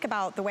 If you think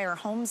about the way our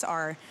homes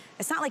are,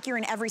 it's not like you're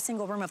in every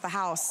single room of the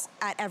house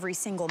at every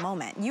single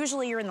moment.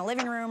 Usually you're in the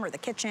living room or the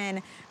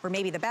kitchen or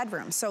maybe the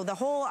bedroom. So the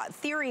whole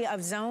theory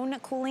of zone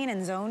cooling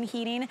and zone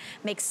heating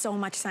makes so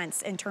much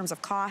sense in terms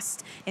of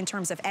cost, in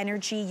terms of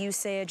energy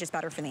usage. It's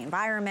better for the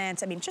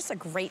environment. I mean, just a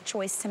great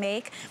choice to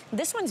make.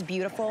 This one's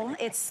beautiful.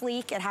 It's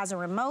sleek. It has a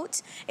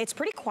remote. It's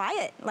pretty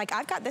quiet. Like,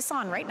 I've got this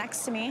on right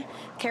next to me.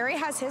 Carrie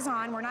has his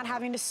on. We're not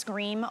having to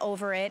scream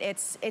over it.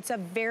 It's a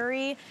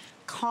very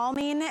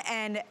calming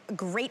and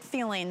great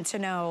feeling to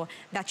know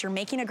that you're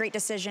making a great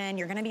decision.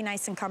 You're going to be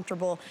nice and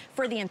comfortable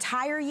for the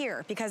entire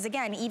year, because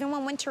again, even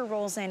when winter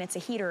rolls in, it's a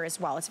heater as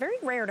well. It's very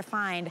rare to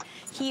find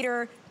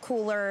heater,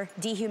 cooler,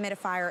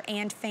 dehumidifier,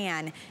 and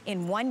fan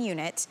in one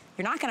unit.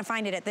 You're not going to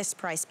find it at this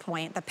price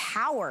point. The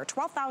power,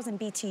 12,000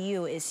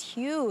 BTU, is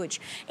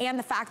huge. And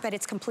the fact that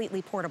it's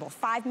completely portable.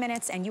 5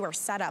 minutes and you are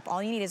set up.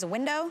 All you need is a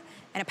window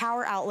and a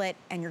power outlet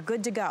and you're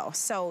good to go.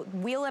 So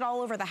wheel it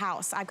all over the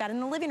house. I've got it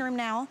in the living room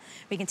now.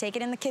 We can take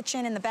it in the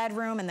kitchen, in the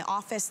bedroom, in the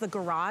office, the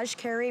garage,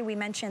 Carrie, we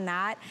mentioned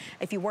that.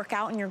 If you work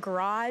out in your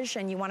garage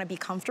and you want to be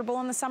comfortable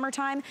in the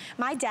summertime,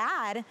 my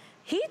dad,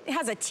 he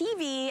has a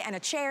TV and a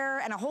chair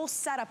and a whole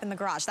setup in the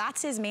garage.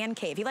 That's his man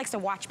cave. He likes to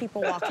watch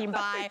people walking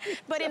by.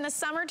 But in the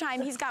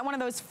summertime, he's got one of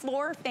those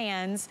floor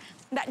fans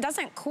that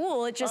doesn't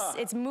cool. It just,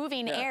 it's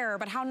moving air.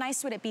 But how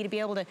nice would it be to be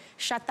able to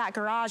shut that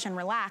garage and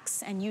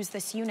relax and use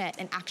this unit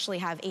and actually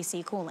have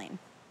AC cooling?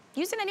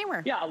 Use it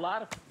anywhere. Yeah, a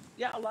lot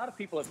of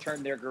people have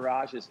turned their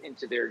garages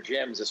into their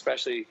gyms,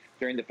 especially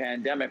during the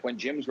pandemic when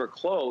gyms were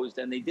closed,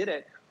 and they did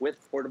it with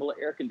portable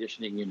air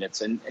conditioning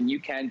units. And you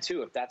can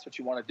too, if that's what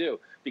you want to do,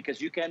 because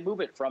you can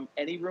move it from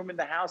any room in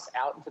the house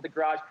out into the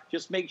garage.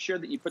 Just make sure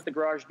that you put the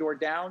garage door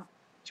down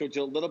to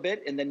a little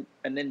bit and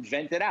then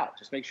vent it out.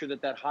 Just make sure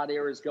that hot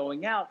air is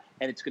going out,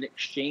 and it's going to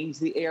exchange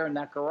the air in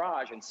that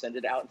garage and send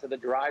it out into the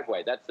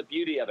driveway. That's the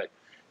beauty of it.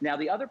 Now,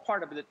 the other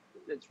part of it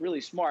that's really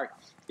smart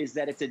is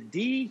that it's a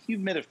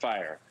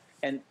dehumidifier.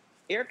 And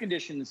air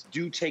conditioners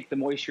do take the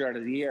moisture out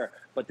of the air,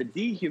 but the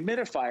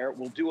dehumidifier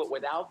will do it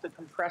without the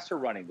compressor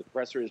running. The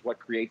compressor is what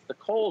creates the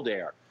cold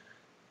air.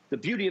 The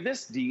beauty of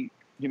this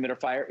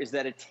dehumidifier is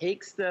that it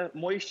takes the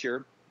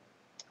moisture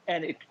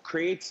and it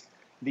creates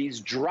these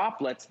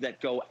droplets that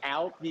go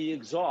out the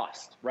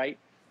exhaust, right?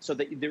 So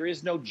that there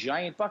is no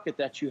giant bucket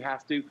that you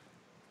have to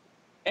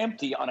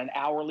empty on an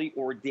hourly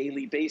or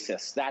daily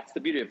basis. That's the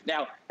beauty of it.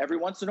 Now, every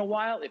once in a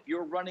while, if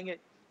you're running it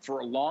for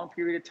a long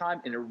period of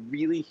time in a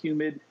really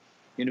humid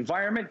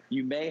environment,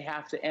 you may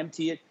have to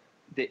empty it.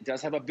 It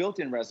does have a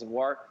built-in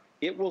reservoir.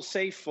 It will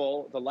stay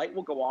full, the light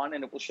will go on,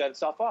 and it will shut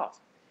itself off.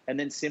 And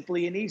then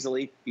simply and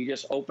easily, you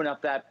just open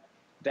up that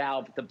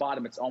valve at the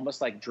bottom. It's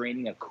almost like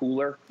draining a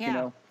cooler, you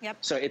know? Yep.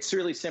 So it's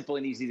really simple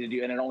and easy to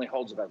do, and it only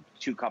holds about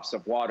 2 cups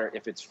of water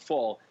if it's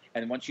full.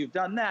 And once you've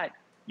done that,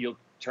 you'll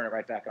turn it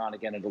right back on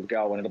again. It'll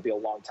go, and it'll be a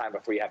long time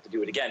before you have to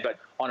do it again. But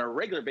on a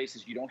regular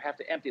basis, you don't have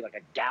to empty like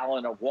a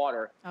gallon of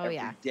water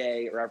every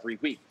day or every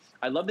week.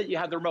 I love that you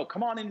have the remote.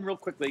 Come on in real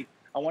quickly.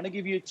 I want to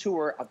give you a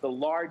tour of the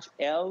large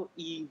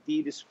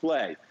LED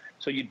display.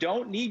 So you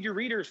don't need your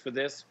readers for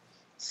this.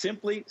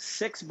 Simply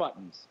 6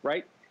 buttons,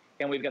 right?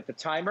 And we've got the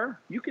timer.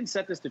 You can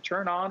set this to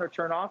turn on or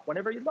turn off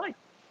whenever you'd like.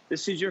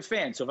 This is your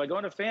fan. So if I go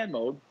into fan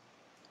mode,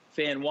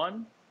 fan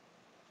 1,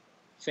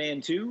 fan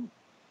 2,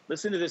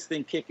 listen to this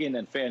thing kick in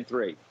and fan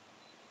 3.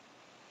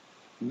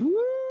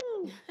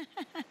 Woo!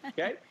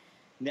 Okay.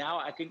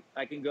 Now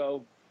I can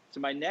go to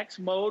my next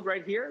mode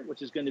right here,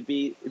 which is going to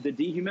be the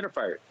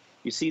dehumidifier.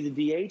 You see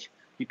the DH?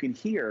 You can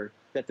hear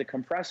that the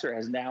compressor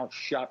has now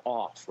shut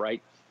off,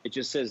 right? It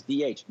just says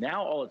DH.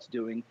 Now all it's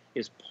doing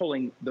is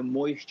pulling the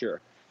moisture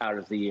out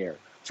of the air.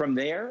 From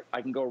there,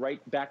 I can go right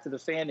back to the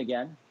fan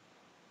again,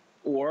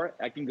 or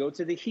I can go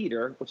to the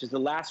heater, which is the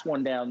last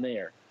one down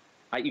there.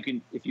 You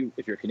can, if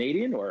you're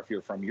Canadian or if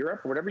you're from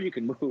Europe or whatever, you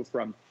can move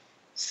from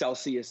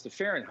Celsius to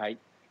Fahrenheit,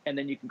 and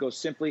then you can go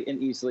simply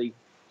and easily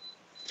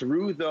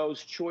through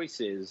those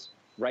choices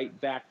right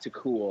back to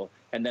cool.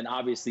 And then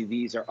obviously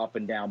these are up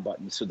and down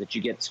buttons so that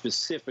you get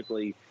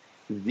specifically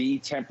the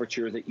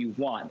temperature that you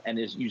want. And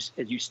as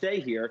you stay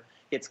here,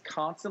 it's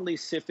constantly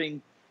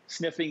sniffing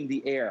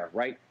the air,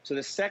 right? So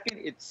the second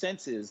it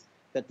senses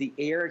that the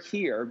air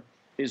here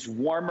is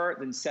warmer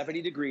than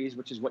 70 degrees,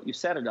 which is what you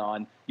set it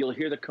on, you'll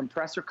hear the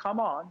compressor come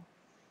on,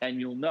 and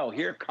you'll know,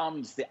 here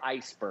comes the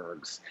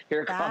icebergs.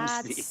 Here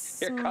comes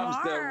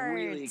the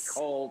really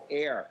cold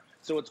air.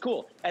 So it's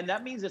cool. And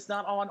that means it's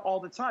not on all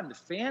the time. The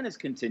fan is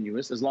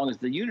continuous as long as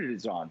the unit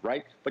is on,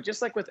 right? But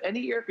just like with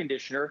any air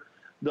conditioner,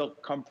 the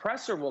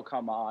compressor will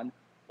come on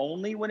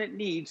only when it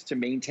needs to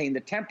maintain the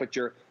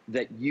temperature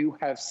that you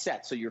have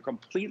set. So you're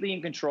completely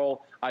in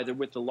control, either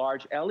with the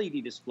large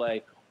LED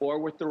display or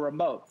with the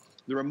remote.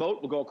 The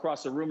remote will go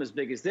across a room as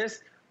big as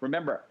this.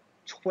 Remember,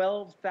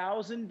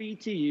 12,000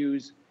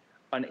 BTUs,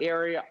 an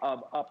area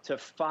of up to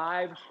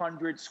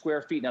 500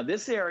 square feet. Now,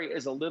 this area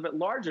is a little bit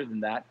larger than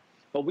that,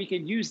 but we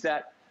can use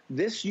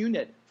this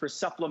unit for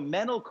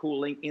supplemental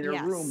cooling in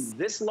a room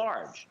this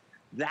large.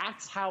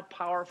 That's how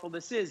powerful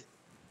this is.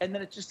 And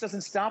then it just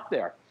doesn't stop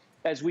there.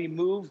 As we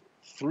move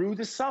through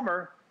the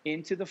summer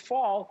into the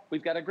fall,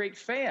 we've got a great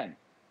fan.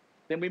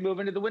 Then we move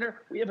into the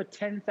winter, we have a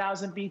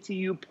 10,000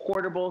 BTU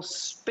portable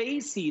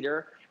space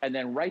heater, and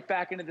then right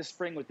back into the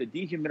spring with the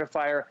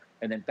dehumidifier,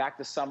 and then back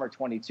to summer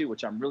 22,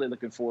 which I'm really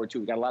looking forward to.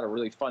 We've got a lot of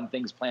really fun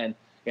things planned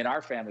in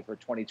our family for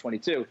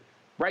 2022.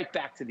 Right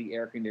back to the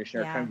air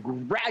conditioner. Yeah.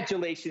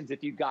 Congratulations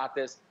if you got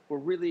this. We're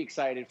really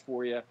excited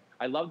for you.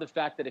 I love the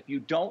fact that if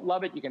you don't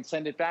love it, you can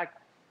send it back.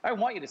 I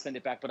want you to send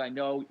it back, but I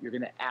know you're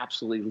going to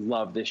absolutely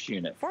love this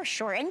unit. For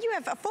sure. And you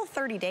have a full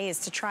 30 days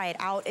to try it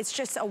out. It's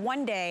just a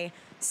one-day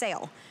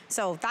sale.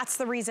 So that's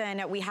the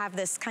reason we have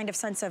this kind of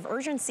sense of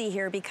urgency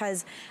here,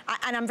 because,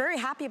 and I'm very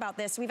happy about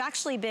this, we've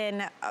actually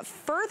been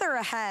further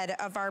ahead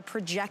of our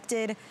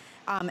projected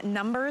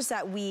numbers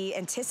that we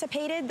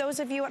anticipated, those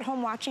of you at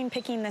home watching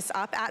picking this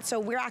up at. So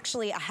we're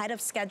actually ahead of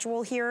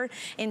schedule here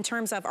in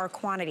terms of our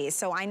quantities.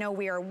 So I know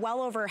we are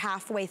well over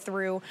halfway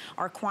through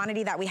our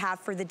quantity that we have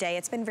for the day.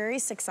 It's been very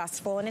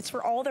successful, and it's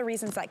for all the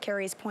reasons that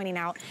Carrie's pointing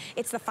out.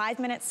 It's the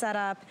 5-minute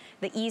setup,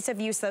 the ease of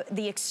use,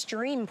 the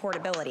extreme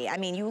portability. I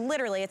mean, you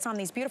literally, it's on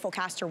these beautiful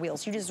caster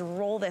wheels. You just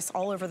roll this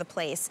all over the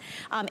place.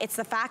 It's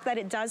the fact that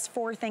it does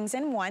 4 things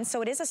in one.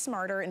 So it is a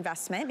smarter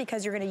investment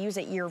because you're going to use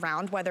it year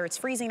round, whether it's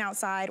freezing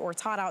outside or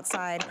it's hot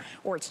outside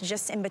or it's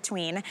just in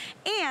between.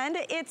 And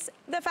it's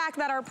the fact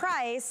that our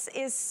price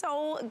is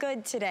so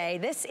good today.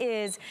 This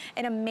is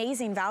an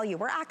amazing value.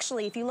 We're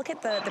actually, if you look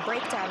at the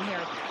breakdown here,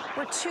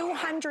 we're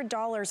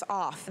 $200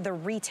 off the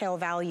retail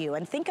value.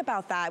 And think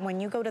about that when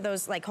you go to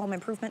those like home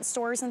improvement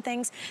stores and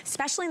things,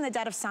 especially in the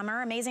dead of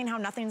summer. Amazing how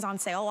nothing's on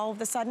sale all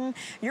of a sudden.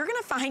 You're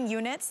gonna find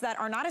units that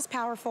are not as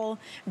powerful,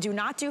 do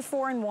not do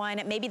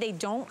 4-in-1. Maybe they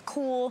don't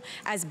cool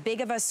as big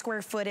of a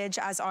square footage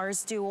as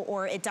ours do,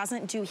 or it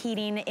doesn't do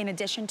heating in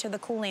addition to the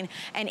cooling.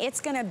 And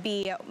it's gonna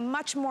be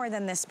much more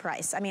than this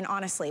price. I mean,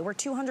 honestly, we're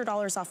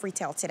 $200 off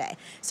retail today.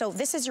 So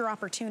this is your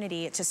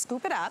opportunity to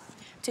scoop it up,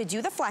 to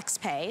do the flex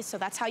pay. So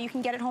that's how you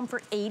can get it home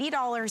for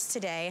 $80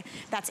 today.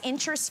 That's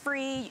interest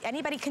free.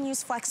 Anybody can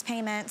use flex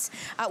payments.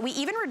 We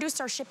even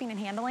reduced our shipping and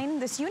handling.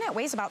 This unit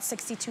weighs about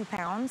 62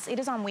 pounds. It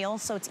is on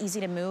wheels, so it's easy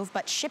to move,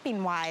 but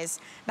shipping wise,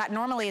 that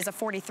normally is a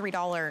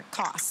 $43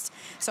 cost.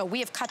 So we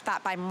have cut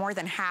that by more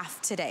than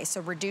half today.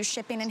 So reduce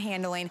shipping and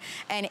handling.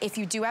 And if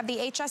you do have the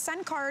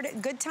HSN card,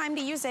 good time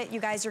to use it. You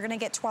guys are gonna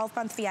get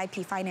 12-month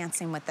VIP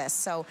financing with this.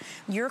 So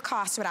your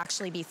cost would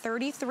actually be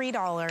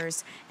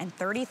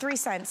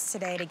 $33.33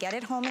 today to get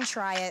it home and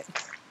try it.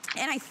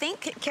 And I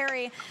think,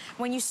 Carrie,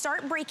 when you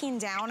start breaking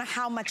down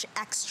how much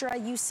extra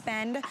you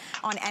spend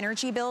on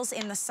energy bills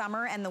in the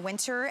summer and the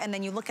winter, and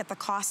then you look at the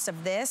cost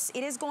of this,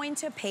 it is going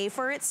to pay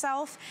for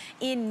itself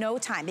in no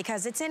time,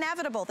 because it's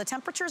inevitable. The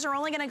temperatures are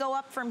only gonna go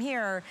up from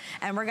here,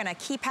 and we're gonna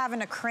keep having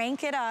to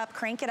crank it up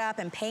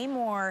and pay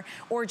more,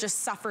 or just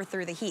suffer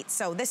through the heat.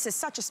 So this is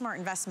such a smart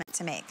investment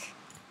to make.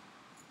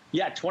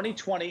 Yeah,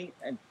 2020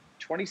 and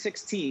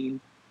 2016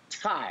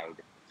 tied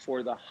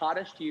for the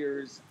hottest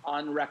years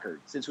on record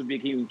since we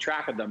began keeping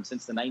track of them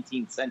since the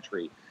 19th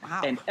century.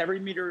 Wow. And every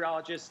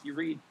meteorologist you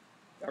read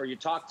or you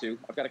talk to,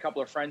 I've got a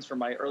couple of friends from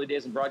my early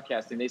days in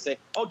broadcasting, they say,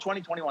 oh,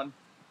 2021,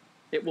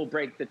 it will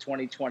break the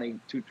 2020 to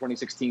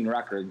 2016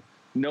 record.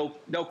 No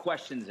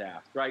questions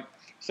asked, right?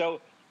 So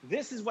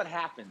this is what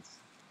happens.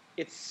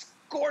 It's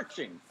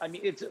scorching. I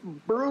mean, it's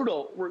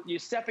brutal. You're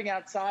stepping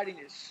outside and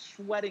you're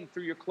sweating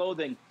through your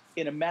clothing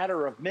in a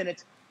matter of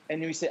minutes.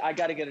 And you say, I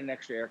got to get an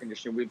extra air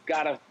conditioner. We've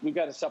got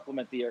to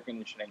supplement the air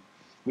conditioning.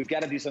 We've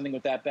got to do something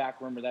with that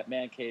back room or that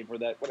man cave or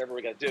that whatever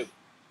we got to do.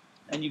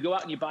 And you go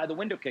out and you buy the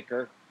window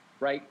kicker,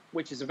 right,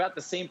 which is about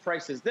the same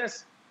price as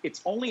this.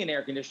 It's only an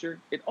air conditioner.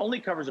 It only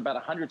covers about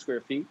 100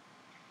 square feet.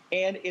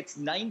 And it's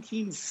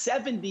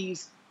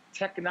 1970s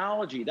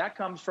technology. That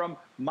comes from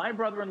my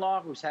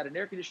brother-in-law, who's had an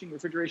air conditioning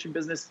refrigeration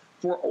business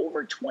for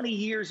over 20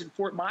 years in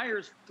Fort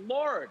Myers,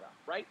 Florida,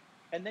 right?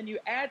 And then you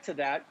add to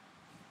that,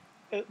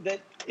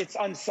 that it's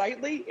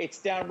unsightly, it's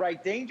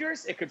downright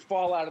dangerous, it could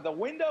fall out of the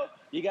window.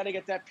 You got to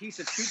get that piece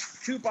of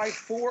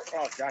 2x4.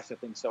 Oh gosh, that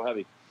thing's so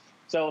heavy.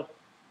 So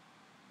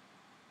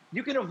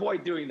you can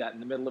avoid doing that in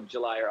the middle of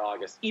July or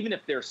August, even if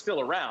they're still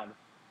around.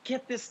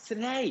 Get this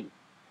today.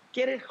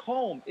 Get it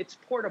home. It's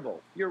portable.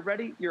 You're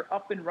ready. You're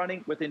up and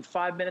running within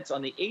 5 minutes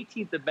on the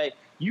 18th of May.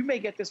 You may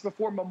get this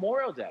before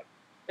Memorial Day,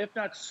 if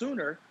not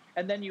sooner.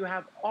 And then you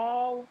have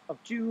all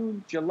of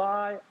June,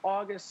 July,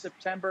 August,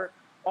 September,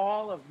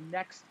 all of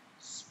next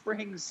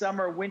spring,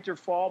 summer, winter,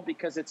 fall,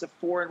 because it's a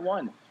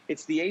 4-in-1.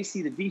 It's the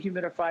AC, the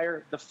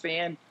dehumidifier, the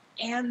fan,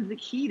 and the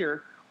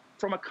heater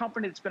from a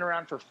company that's been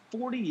around for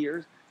 40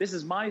 years. This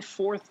is my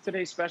 4th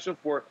Today Special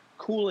for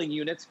cooling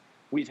units.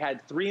 We've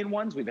had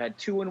 3-in-1s, we've had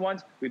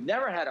 2-in-1s. We've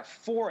never had a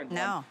 4-in-1.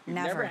 No, we've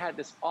never. never had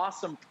this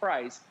awesome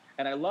price.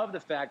 And I love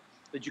the fact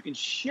that you can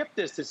ship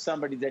this to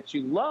somebody that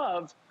you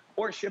love,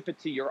 or ship it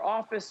to your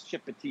office,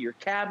 ship it to your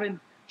cabin,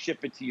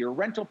 ship it to your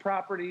rental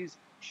properties,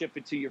 ship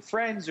it to your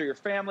friends or your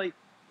family.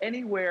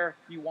 Anywhere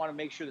you want to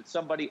make sure that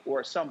somebody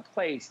or some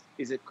place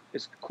is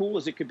as cool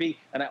as it could be.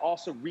 And I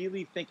also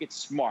really think it's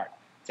smart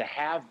to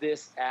have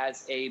this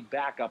as a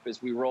backup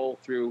as we roll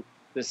through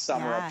the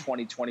summer of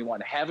 2021.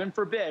 Heaven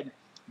forbid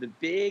the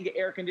big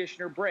air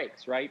conditioner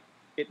breaks, right?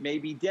 It may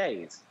be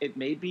days. It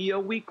may be a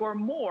week or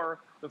more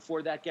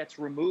before that gets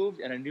removed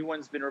and a new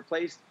one's been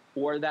replaced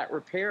or that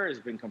repair has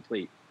been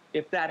complete.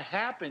 If that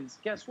happens,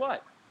 guess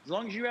what? As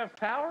long as you have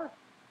power,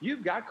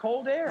 you've got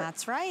cold air.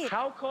 That's right.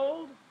 How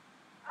cold?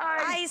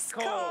 Ice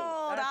cold.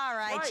 All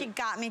right, you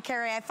got me,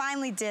 Carrie. I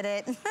finally did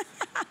it.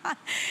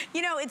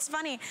 You know, it's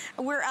funny.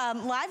 We're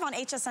live on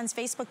HSN's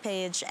Facebook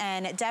page,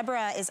 and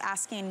Deborah is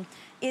asking,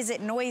 is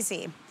it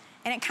noisy?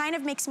 And it kind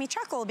of makes me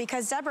chuckle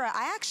because, Deborah,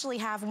 I actually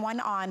have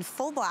one on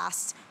full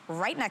blast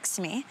right next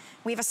to me.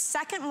 We have a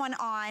second one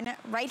on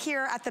right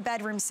here at the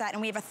bedroom set,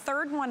 and we have a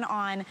third one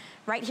on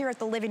right here at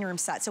the living room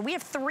set. So we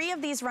have 3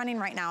 of these running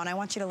right now, and I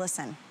want you to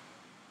listen.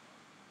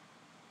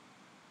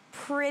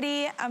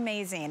 Pretty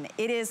amazing.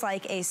 It is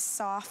like a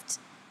soft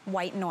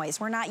white noise.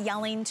 We're not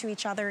yelling to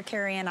each other,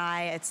 Carrie and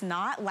I. It's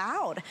not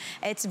loud.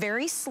 It's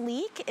very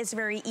sleek. It's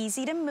very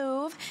easy to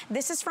move.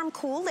 This is from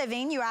Cool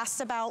Living. You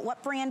asked about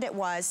what brand it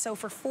was. So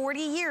for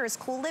 40 years,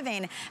 Cool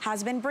Living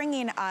has been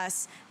bringing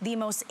us the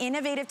most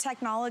innovative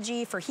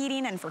technology for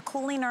heating and for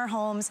cooling our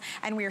homes.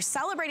 And we are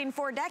celebrating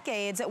 4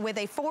 decades with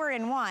a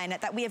 4-in-1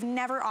 that we have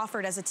never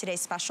offered as a Today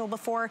Special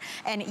before.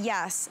 And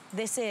yes,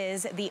 this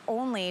is the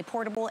only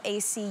portable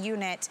AC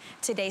unit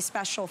Today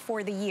Special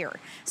for the year.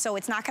 So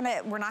it's not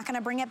gonna, we're not gonna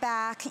bring it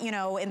back, you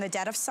know, in the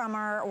dead of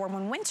summer or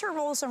when winter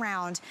rolls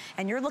around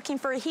and you're looking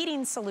for a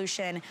heating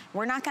solution.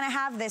 We're not gonna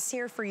have this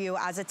here for you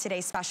as a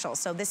Today Special.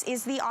 So this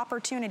is the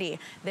opportunity.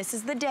 This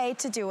is the day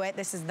to do it.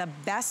 This is the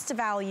best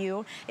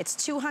value. It's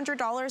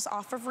 $200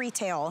 off of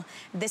retail.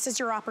 This is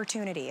your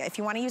opportunity. If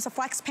you wanna use a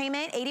flex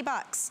payment, 80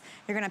 bucks.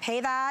 You're gonna pay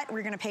that.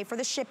 We're gonna pay for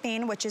the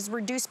shipping, which is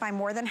reduced by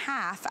more than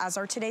half as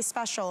our Today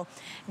Special.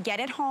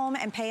 Get it home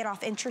and pay it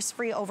off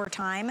interest-free over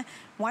time.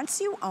 Once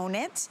you own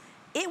it,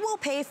 it will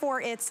pay for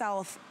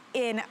itself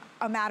in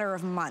a matter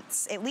of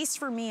months. At least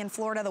for me in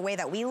Florida, the way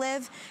that we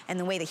live and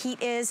the way the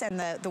heat is and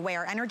the way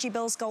our energy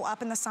bills go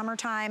up in the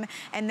summertime.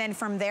 And then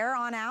from there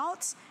on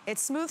out,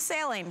 it's smooth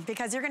sailing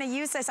because you're gonna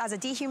use this as a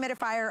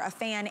dehumidifier, a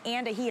fan,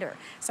 and a heater.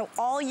 So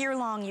all year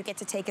long, you get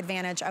to take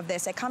advantage of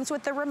this. It comes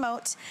with the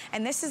remote,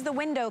 and this is the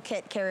window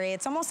kit, Carrie.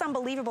 It's almost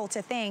unbelievable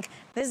to think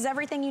this is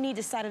everything you need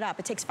to set it up.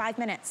 It takes 5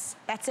 minutes.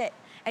 That's it.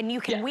 And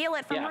you can wheel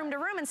it from room to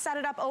room and set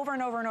it up over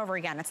and over and over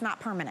again. It's not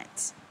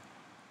permanent.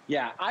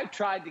 Yeah, I've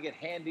tried to get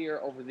handier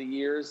over the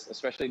years,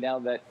 especially now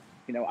that,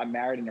 you know, I'm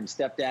married and I'm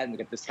stepdad and we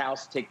got this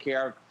house to take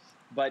care of.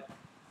 But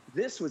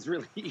this was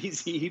really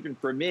easy even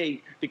for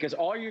me, because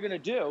all you're going to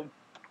do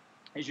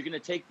is you're going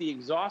to take the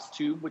exhaust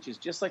tube, which is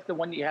just like the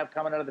one you have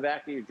coming out of the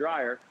back of your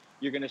dryer.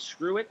 You're going to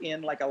screw it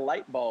in like a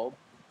light bulb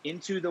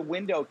into the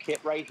window kit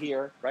right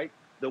here, right?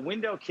 The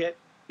window kit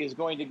is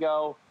going to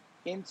go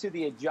into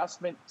the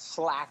adjustment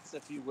slats,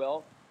 if you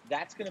will.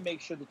 That's going to make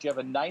sure that you have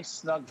a nice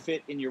snug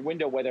fit in your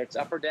window, whether it's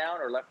up or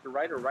down or left to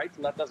right or right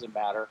to left, doesn't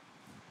matter.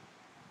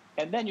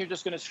 And then you're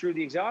just going to screw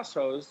the exhaust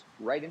hose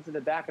right into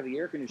the back of the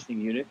air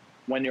conditioning unit.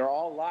 When you're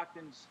all locked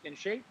in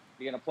shape,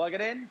 you're going to plug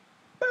it in,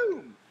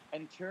 boom,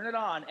 and turn it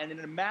on. And in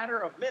a matter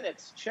of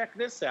minutes, check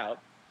this out.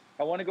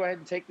 I want to go ahead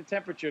and take the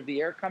temperature of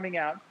the air coming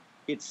out.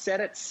 It's set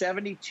at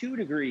 72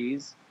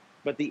 degrees,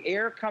 but the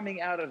air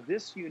coming out of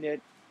this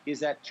unit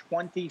is at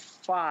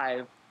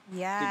 25 degrees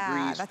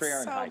Fahrenheit. That's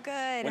so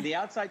good. When the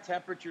outside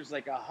temperature is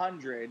like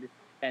 100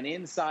 and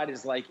inside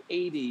is like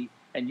 80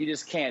 and you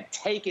just can't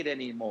take it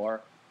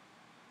anymore,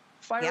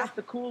 fire up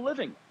the Cool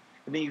Living.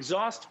 And the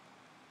exhaust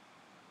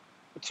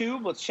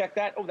tube, let's check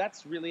that. Oh,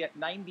 that's really at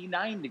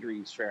 99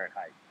 degrees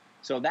Fahrenheit.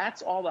 So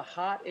that's all the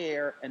hot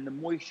air and the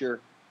moisture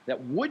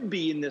that would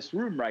be in this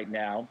room right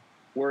now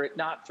were it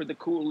not for the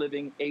Cool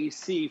Living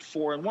AC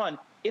 4-in-1.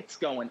 It's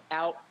going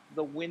out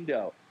the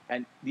window.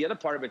 And the other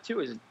part of it,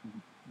 too, is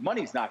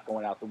money's not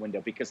going out the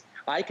window, because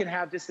I can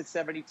have this at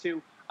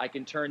 72. I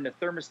can turn the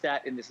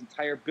thermostat in this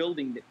entire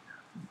building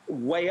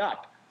way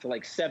up to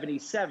like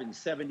 77,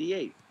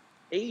 78,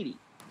 80,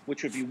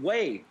 which would be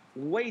way,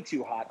 way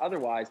too hot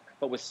otherwise.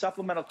 But with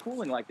supplemental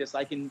cooling like this,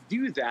 I can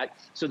do that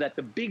so that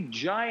the big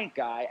giant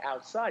guy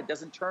outside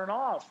doesn't turn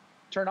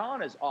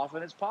on as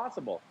often as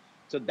possible.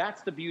 So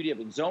that's the beauty of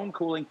it. Zone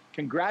cooling.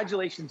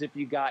 Congratulations if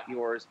you got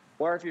yours,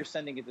 or if you're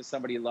sending it to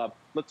somebody you love.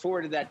 Look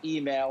forward to that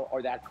email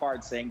or that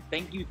card saying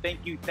thank you,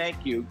 thank you,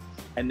 thank you.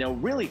 And they'll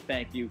really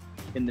thank you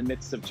in the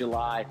midst of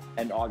July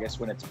and August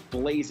when it's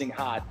blazing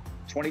hot.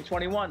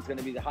 2021 is going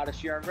to be the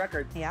hottest year on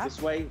record. Yeah.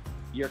 This way,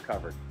 you're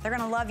covered. They're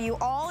going to love you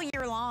all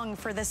year long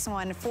for this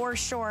one, for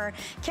sure.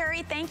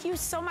 Carrie, thank you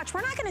so much. We're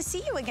not going to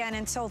see you again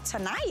until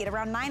tonight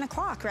around 9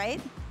 o'clock,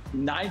 right?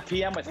 9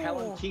 p.m. with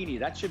Helen Keeney.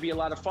 That should be a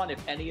lot of fun if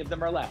any of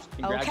them are left.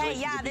 Okay,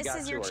 yeah, this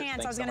is your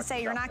chance. I was going to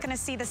say, you're not going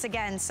to see this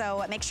again,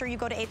 so make sure you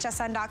go to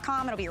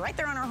hsn.com. It'll be right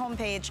there on our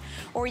homepage,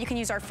 or you can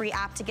use our free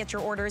app to get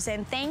your orders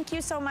in. Thank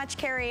you so much,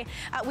 Carrie.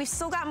 We've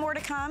still got more to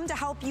come to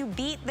help you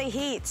beat the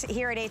heat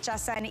here at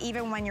HSN,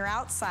 even when you're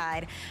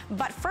outside.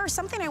 But first,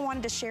 something I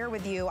wanted to share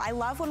with you. I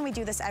love when we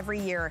do this every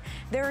year.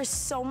 There is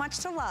so much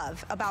to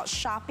love about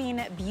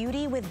shopping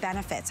beauty with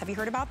benefits. Have you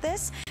heard about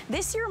this?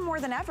 This year, more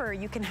than ever,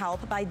 you can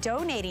help by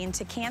donating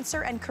to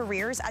Cancer and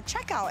Careers at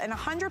checkout, and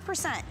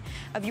 100%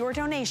 of your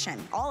donation,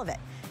 all of it,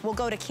 will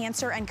go to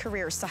Cancer and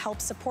Careers to help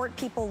support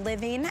people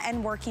living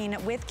and working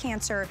with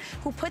cancer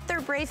who put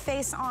their brave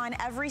face on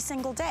every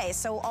single day.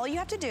 So all you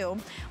have to do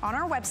on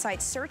our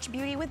website, search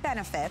Beauty with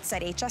Benefits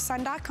at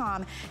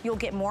hsn.com. You'll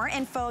get more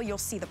info. You'll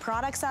see the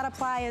products that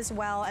apply as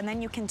well. And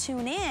then you can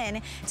tune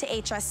in to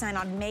HSN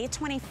on May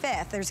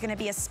 25th. There's going to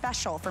be a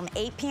special from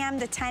 8 p.m.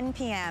 to 10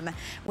 p.m.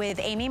 with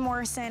Amy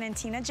Morrison and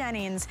Tina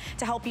Jennings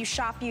to help you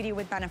shop beauty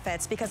with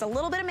benefits, because a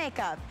little bit of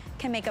makeup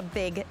can make a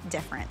big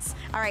difference.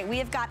 All right, we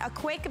have got a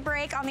quick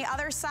break. On the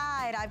other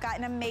side, I've got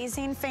an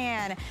amazing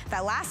fan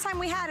that last time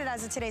we had it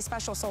as a Today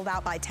Special sold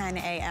out by 10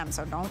 a.m.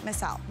 So don't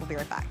miss out. We'll be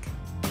right back.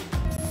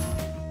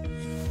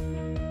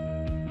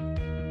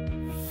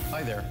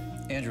 Hi there,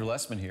 Andrew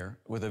Lessman here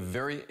with a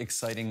very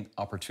exciting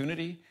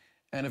opportunity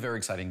and a very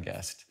exciting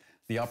guest.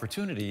 The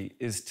opportunity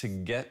is to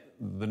get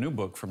the new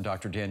book from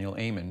Dr. Daniel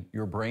Amen,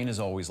 Your Brain is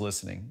Always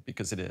Listening,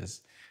 because it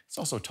is. It's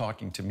also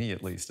talking to me,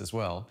 at least, as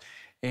well.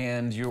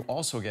 And you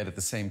also get, at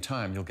the same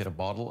time, you'll get a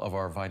bottle of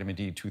our vitamin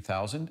D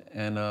 2000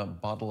 and a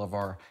bottle of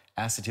our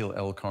acetyl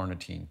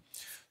L-carnitine.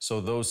 So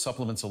those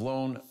supplements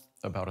alone,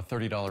 about a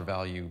 $30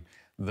 value.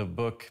 The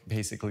book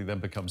basically then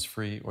becomes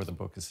free, or the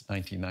book is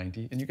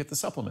 $19.90, and you get the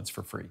supplements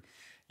for free.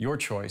 Your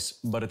choice,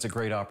 but it's a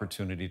great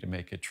opportunity to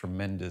make a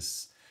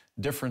tremendous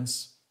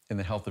difference in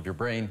the health of your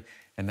brain.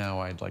 And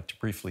now I'd like to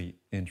briefly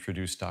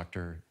introduce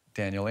Dr.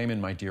 Daniel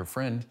Amen, my dear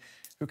friend,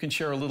 who can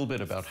share a little bit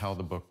about how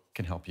the book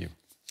can help you.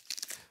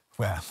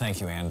 Well, thank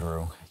you,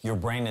 Andrew. Your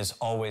brain is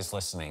always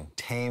listening.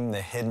 Tame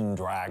the hidden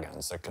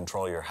dragons that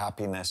control your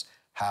happiness,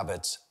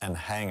 habits, and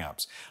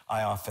hang-ups.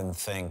 I often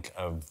think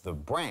of the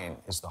brain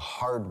as the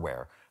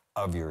hardware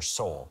of your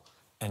soul,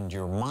 and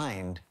your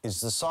mind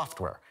is the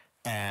software.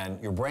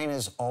 And your brain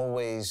is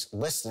always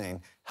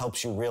listening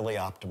helps you really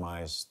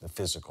optimize the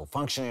physical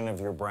functioning of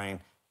your brain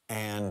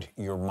and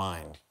your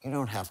mind. You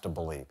don't have to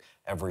believe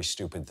every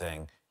stupid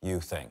thing you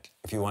think.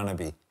 If you want to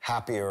be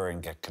happier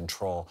and get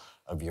control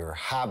of your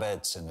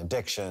habits and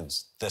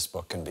addictions, this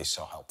book can be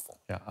so helpful.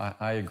 Yeah,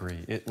 I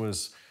agree. It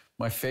was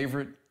my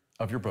favorite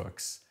of your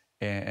books,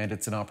 and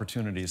it's an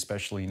opportunity,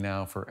 especially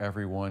now, for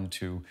everyone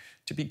to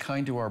be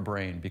kind to our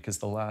brain, because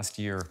the last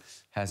year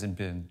hasn't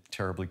been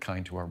terribly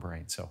kind to our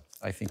brain. So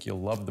I think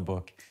you'll love the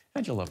book,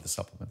 and you'll love the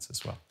supplements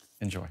as well.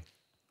 Enjoy.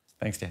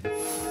 Thanks, Dan.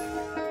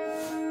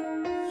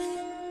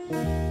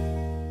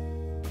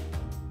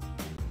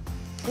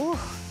 Ooh,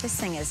 this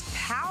thing is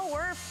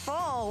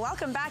powerful. Well,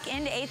 welcome back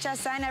into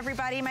HSN,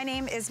 everybody. My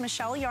name is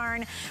Michelle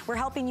Yarn. We're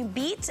helping you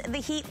beat the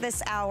heat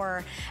this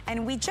hour.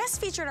 And we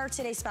just featured our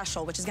Today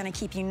Special, which is gonna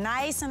keep you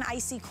nice and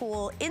icy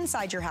cool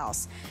inside your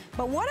house.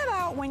 But what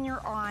about when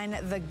you're on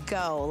the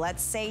go?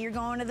 Let's say you're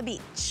going to the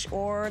beach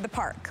or the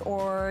park,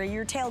 or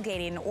you're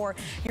tailgating, or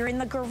you're in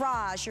the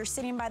garage, you're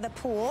sitting by the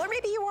pool, or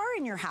maybe you are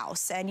in your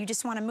house and you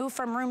just wanna move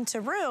from room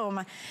to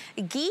room.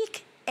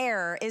 Geek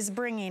Air is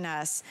bringing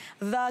us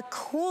the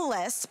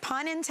coolest,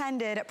 pun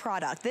intended,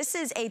 product. This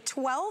is a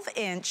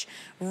 12-inch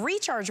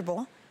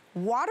rechargeable,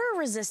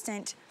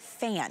 water-resistant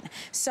fan.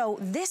 So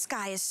this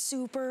guy is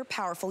super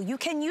powerful. You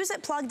can use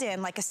it plugged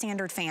in like a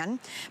standard fan,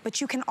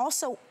 but you can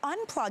also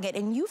unplug it,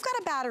 and you've got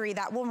a battery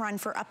that will run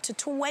for up to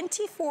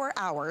 24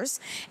 hours.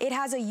 It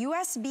has a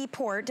USB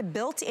port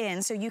built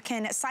in, so you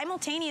can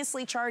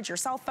simultaneously charge your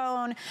cell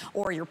phone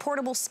or your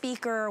portable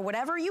speaker,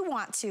 whatever you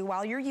want to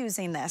while you're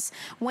using this.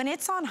 When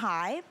it's on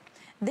high,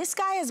 this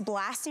guy is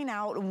blasting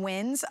out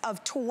winds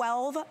of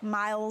 12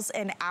 miles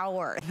an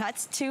hour.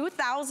 That's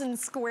 2,000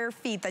 square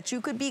feet that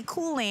you could be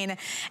cooling,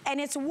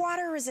 and it's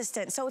water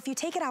resistant. So if you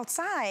take it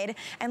outside,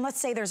 and let's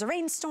say there's a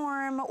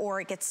rainstorm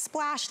or it gets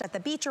splashed at the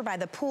beach or by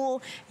the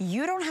pool,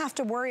 you don't have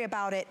to worry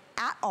about it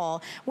at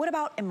all. What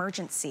about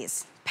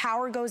emergencies?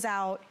 Power goes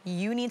out,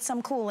 you need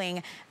some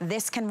cooling,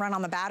 this can run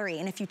on the battery.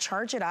 And if you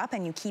charge it up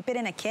and you keep it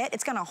in a kit,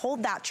 it's gonna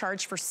hold that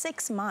charge for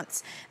 6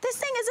 months. This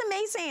thing is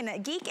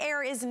amazing. Geek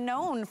Air is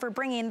known for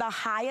bringing the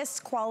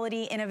highest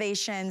quality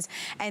innovations,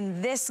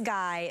 and this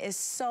guy is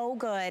so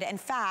good. In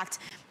fact,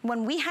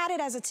 when we had it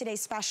as a Today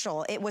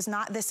Special, it was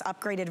not this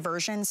upgraded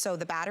version, so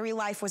the battery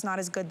life was not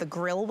as good, the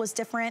grill was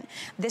different.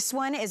 This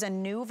one is a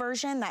new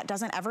version that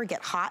doesn't ever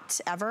get hot,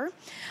 ever.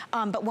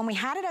 But when we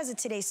had it as a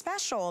Today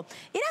Special,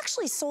 it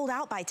actually sold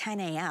out by 10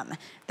 a.m.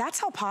 That's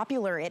how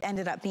popular it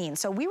ended up being.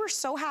 So we were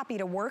so happy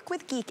to work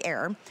with Geek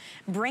Air,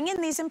 bring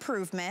in these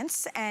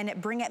improvements, and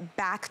bring it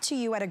back to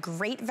you at a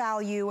great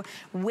value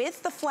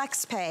with the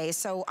Flex Pay.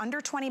 So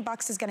under 20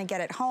 bucks is gonna get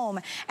it home.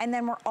 And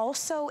then we're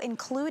also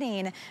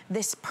including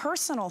this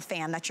personal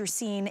fan that you're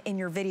seeing in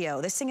your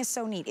video. This thing is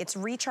so neat. It's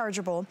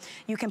rechargeable.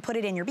 You can put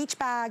it in your beach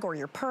bag or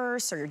your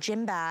purse or your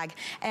gym bag,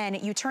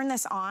 and you turn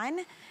this on,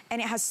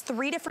 and it has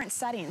 3 different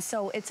settings.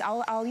 So it's,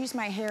 I'll use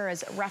my hair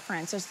as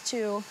reference. There's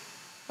 2,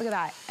 look at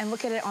that, and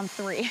look at it on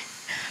 3.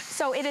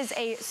 So it is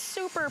a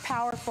super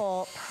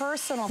powerful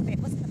personal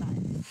fan. Listen to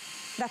that.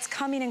 That's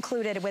coming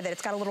included with it.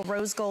 It's got a little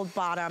rose gold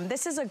bottom.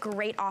 This is a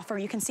great offer.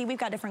 You can see we've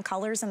got different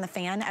colors in the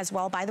fan as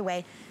well. By the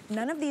way,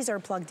 none of these are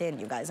plugged in,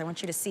 you guys. I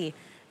want you to see.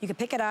 You can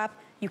pick it up,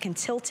 you can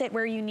tilt it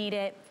where you need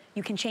it,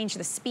 you can change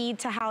the speed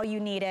to how you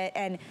need it,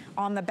 and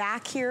on the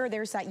back here,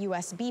 there's that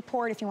USB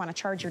port if you want to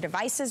charge your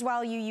devices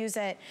while you use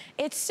it.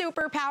 It's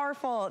super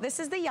powerful. This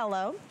is the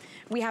yellow.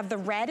 We have the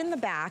red in the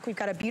back. We've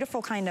got a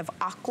beautiful kind of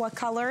aqua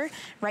color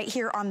right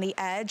here on the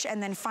edge,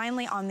 and then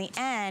finally on the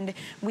end,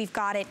 we've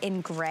got it in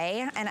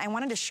gray. And I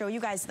wanted to show you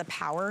guys the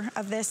power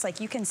of this.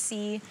 Like, you can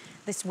see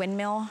this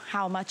windmill,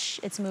 how much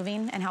it's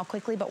moving and how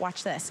quickly, but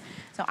watch this.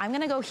 So I'm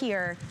gonna go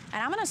here,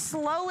 and I'm gonna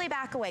slowly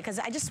back away because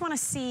I just wanna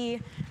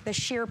see the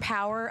sheer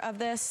power of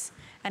this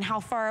and how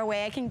far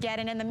away I can get.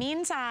 And in the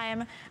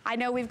meantime, I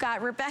know we've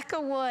got Rebecca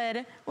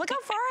Wood. Look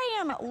how far I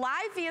am,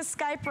 live via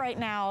Skype right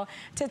now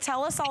to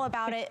tell us all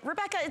about it.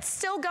 Rebecca, it's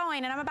still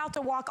going, and I'm about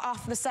to walk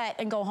off the set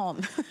and go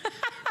home.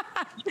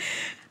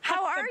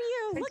 How are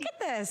you? Look at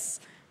this.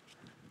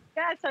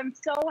 Yes, I'm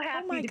so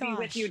happy to be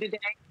with you today.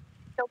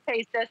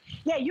 Showcase this.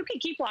 Yeah, you can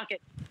keep walking.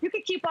 You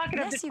can keep walking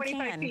up to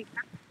 25 feet.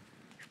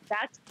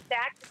 That's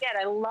exactly it.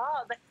 I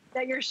love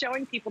that you're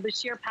showing people the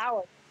sheer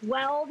power.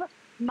 12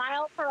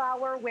 mile per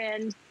hour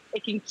wind.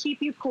 It can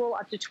keep you cool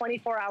up to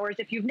 24 hours.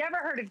 If you've never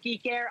heard of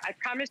Geek Air, I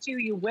promise you,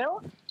 you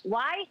will.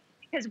 Why?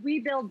 Because we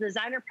build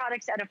designer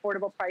products at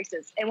affordable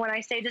prices. And when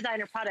I say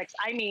designer products,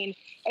 I mean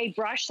a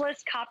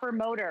brushless copper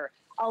motor,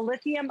 a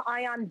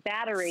lithium-ion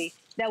battery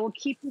that will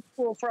keep you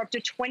cool for up to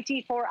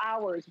 24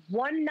 hours.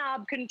 One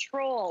knob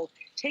control.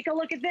 Take a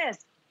look at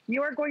this.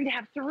 You are going to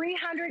have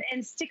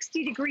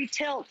 360-degree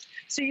tilt,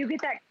 so you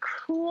get that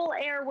cool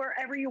air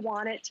wherever you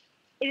want it.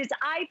 It is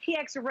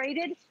IPX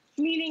rated,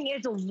 meaning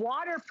it's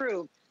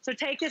waterproof. So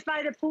take this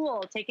by the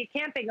pool, take it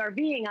camping,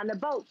 RVing, on the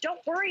boat. Don't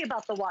worry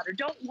about the water.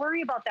 Don't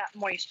worry about that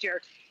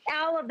moisture.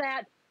 All of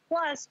that.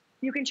 Plus,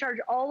 you can charge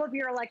all of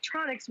your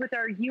electronics with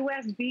our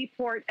USB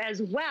port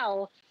as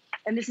well.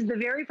 And this is the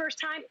very first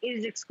time it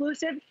is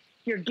exclusive.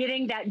 You're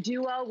getting that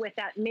duo with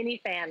that mini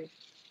fan.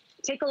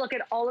 Take a look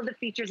at all of the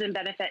features and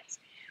benefits.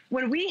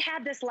 When we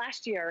had this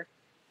last year,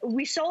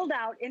 we sold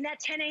out in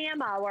that 10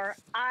 a.m. hour.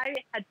 I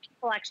had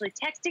people actually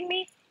texting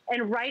me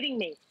and writing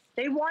me.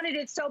 They wanted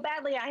it so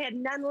badly, I had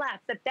none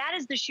left. But that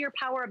is the sheer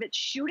power of it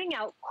shooting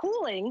out,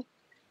 cooling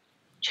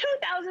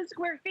 2,000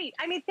 square feet.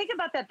 I mean, think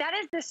about that. That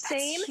is the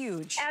same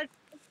huge as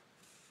a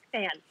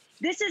fan.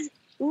 This is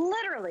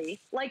literally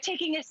like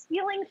taking a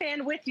ceiling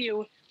fan with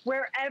you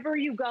wherever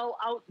you go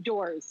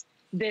outdoors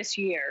this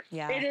year.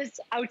 Yeah. It is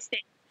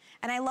outstanding.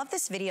 And I love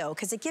this video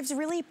because it gives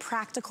really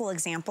practical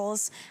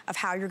examples of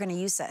how you're gonna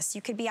use this.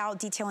 You could be out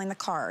detailing the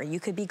car. You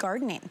could be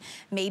gardening.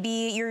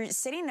 Maybe you're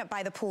sitting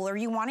by the pool or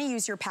you wanna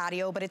use your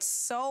patio, but it's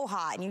so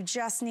hot and you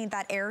just need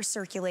that air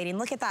circulating.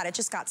 Look at that, it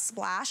just got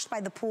splashed by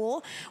the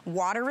pool.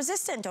 Water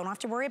resistant, don't have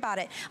to worry about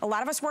it. A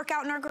lot of us work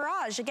out in our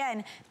garage.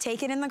 Again,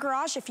 take it in the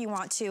garage if you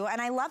want to. And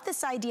I love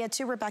this idea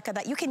too, Rebecca,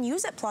 that you can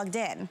use it plugged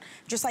in,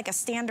 just like a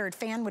standard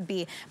fan would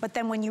be. But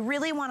then when you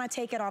really wanna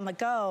take it on the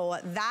go,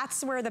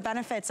 that's where the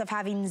benefits of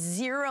having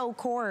 0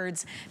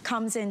 cords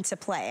comes into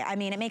play. I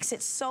mean, it makes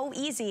it so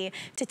easy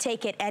to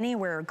take it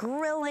anywhere.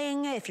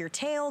 Grilling, if you're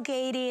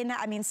tailgating,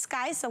 I mean,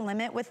 sky's the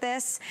limit with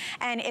this.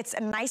 And it's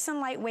nice and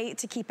lightweight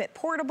to keep it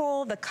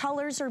portable. The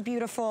colors are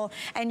beautiful.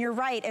 And you're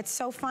right, it's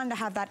so fun to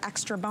have that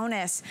extra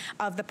bonus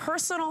of the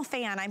personal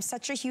fan. I'm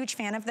such a huge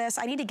fan of this.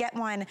 I need to get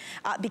one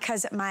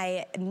because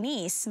my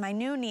niece, my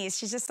new niece,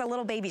 she's just a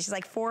little baby. She's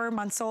like 4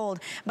 months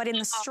old. But in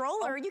the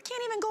stroller, you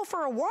can't even go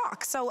for a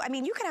walk. So, I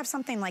mean, you can have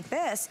something like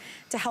this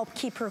to help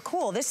keep her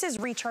cool. This is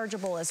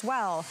rechargeable as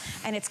well,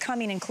 and it's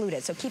coming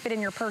included. So keep it in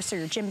your purse or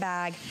your gym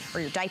bag or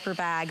your diaper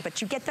bag,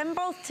 but you get them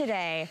both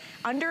today,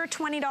 under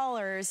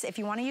 $20 if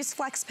you wanna use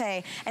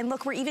FlexPay. And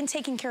look, we're even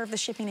taking care of the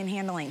shipping and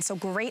handling. So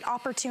great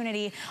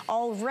opportunity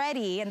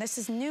already, and this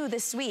is new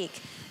this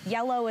week.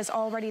 Yellow is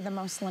already the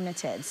most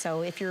limited.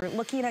 So if you're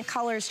looking at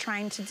colors,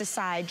 trying to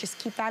decide, just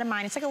keep that in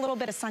mind. It's like a little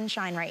bit of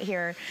sunshine right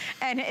here.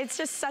 And it's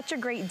just such a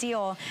great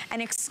deal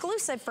and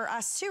exclusive for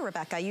us too,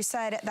 Rebecca. You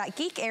said that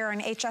Geek Air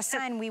and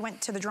HSN, we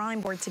went to the drawing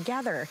board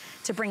together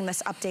to bring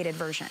this updated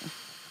version.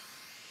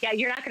 Yeah,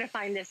 you're not gonna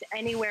find this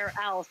anywhere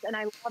else. And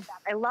I love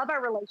that. I love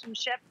our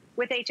relationship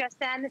with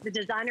HSN. The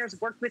designers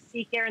worked with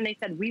Geek Air and they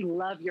said, we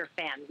love your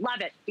fan,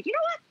 love it. But you know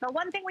what? The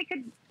one thing we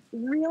could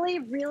really,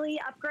 really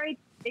upgrade,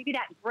 maybe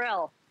that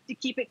grill to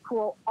keep it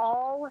cool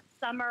all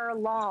summer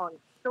long.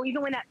 So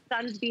even when that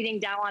sun's beating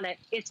down on it,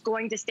 it's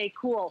going to stay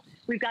cool.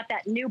 We've got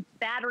that new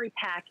battery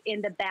pack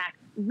in the back,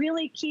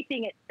 really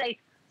keeping it safe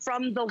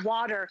from the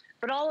water,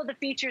 but all of the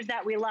features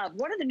that we love.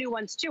 One of the new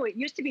ones too, it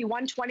used to be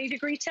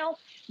 120-degree tilt.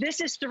 This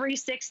is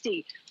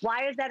 360.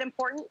 Why is that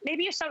important?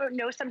 Maybe you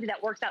know somebody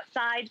that works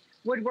outside,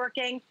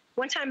 woodworking.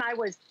 One time I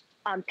was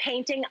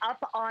painting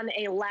up on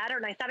a ladder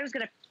and I thought I was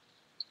gonna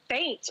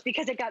faint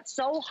because it got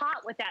so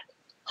hot with that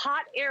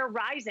hot air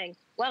rising.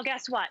 Well,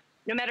 guess what?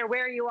 No matter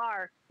where you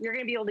are, you're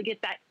gonna be able to get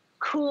that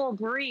cool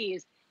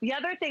breeze. The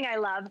other thing I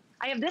love,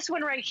 I have this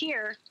one right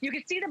here. You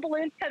can see the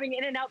balloons coming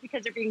in and out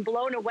because they're being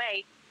blown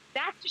away.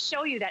 That's to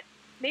show you that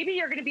maybe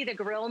you're gonna be the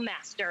grill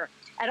master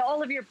at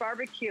all of your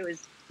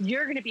barbecues.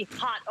 You're gonna be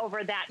hot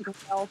over that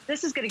grill.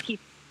 This is gonna keep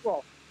you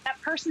cool. That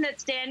person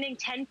that's standing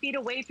 10 feet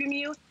away from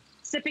you,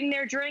 sipping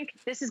their drink,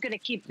 this is gonna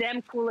keep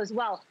them cool as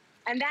well.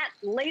 And that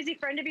lazy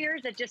friend of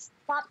yours that just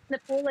plops in the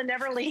pool and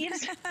never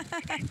leaves,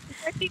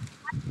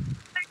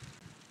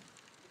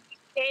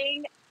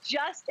 staying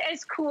just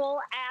as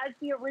cool as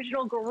the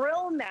original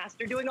grill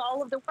master doing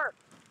all of the work.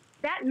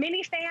 That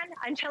mini fan,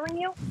 I'm telling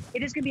you,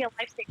 it is gonna be a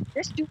lifesaver.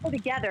 This duo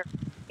together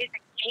is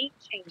a game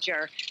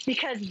changer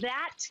because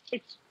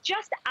it's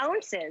just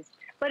ounces,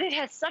 but it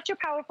has such a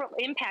powerful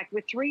impact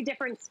with 3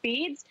 different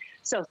speeds.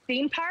 So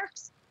theme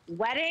parks,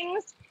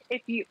 weddings,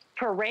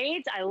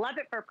 parades, I love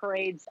it for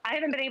parades. I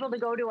haven't been able to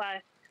go to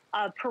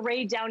a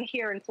parade down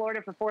here in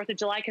Florida for 4th of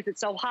July because it's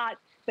so hot.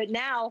 But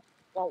now,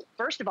 well,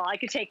 first of all, I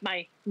could take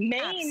my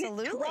main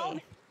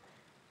 12,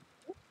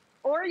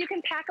 or you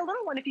can pack a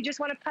little one if you just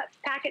want to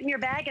pack it in your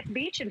bag at the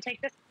beach and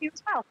take this with you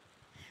as well.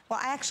 Well,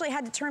 I actually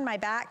had to turn my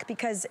back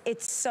because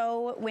it's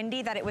so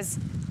windy that it was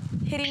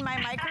hitting my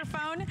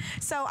microphone.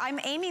 So I'm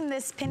aiming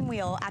this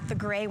pinwheel at the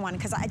gray one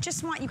because I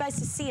just want you guys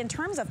to see in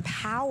terms of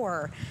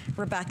power,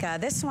 Rebecca,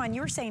 this one,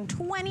 you were saying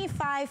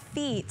 25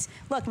 feet.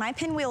 Look, my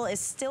pinwheel is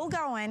still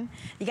going.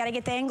 You gotta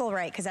get the angle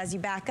right because as you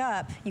back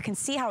up, you can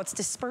see how it's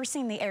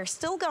dispersing the air,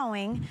 still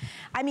going.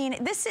 I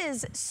mean, this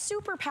is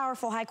super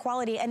powerful, high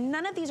quality, and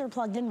none of these are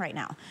plugged in right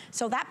now.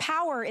 So that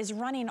power is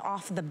running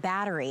off the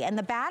battery. And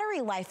the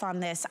battery life on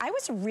this, I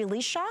was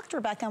really shocked,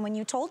 Rebecca, when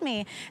you told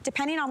me,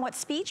 depending on what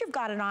speed you've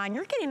got it on,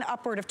 you're getting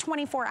upward of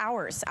 24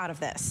 hours out of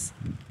this.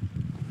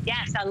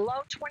 Yes, a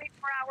low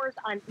 24 hours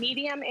on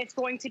medium. It's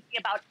going to be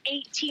about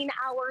 18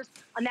 hours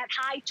on that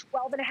high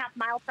 12.5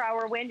 mile per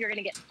hour wind. You're going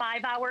to get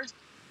 5 hours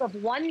of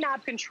one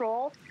knob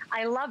control.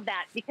 I love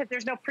that because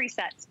there's no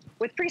presets.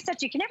 With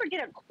presets, you can never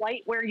get it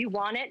quite where you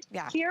want it.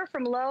 Yeah. Here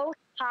from low,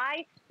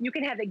 high, you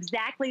can have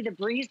exactly the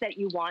breeze that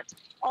you want.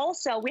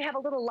 Also, we have a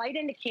little light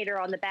indicator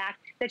on the back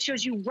that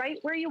shows you right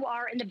where you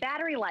are in the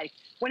battery life.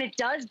 When it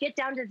does get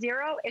down to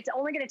 0, it's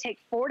only going to take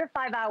 4 to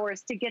 5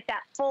 hours to get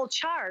that full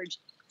charge.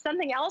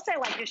 Something else I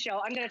like to show,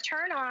 I'm going to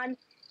turn on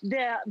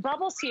the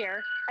bubbles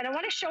here, and I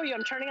want to show you,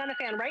 I'm turning on the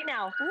fan right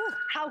now,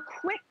 how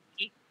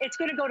quickly it's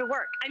going to go to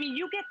work. I mean,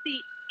 you get the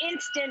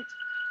instant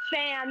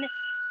fan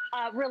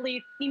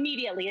relief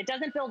immediately. It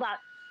doesn't build up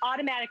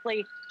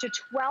automatically to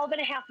 12.5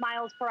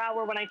 miles per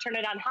hour when I turn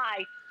it on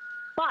high.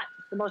 But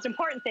the most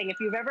important thing, if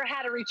you've ever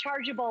had a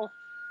rechargeable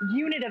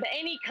unit of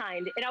any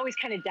kind, it always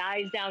kind of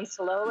dies down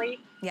slowly.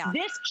 Yeah.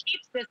 This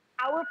keeps this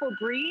powerful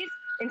breeze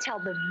until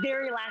the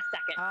very last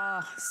second.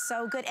 Oh,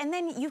 so good. And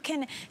then you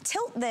can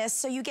tilt this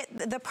so you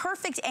get the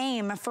perfect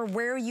aim for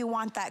where you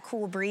want that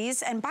cool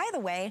breeze. And by the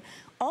way,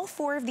 all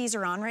 4 of these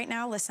are on right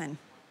now. Listen.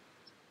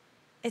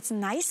 It's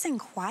nice and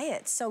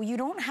quiet, so you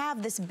don't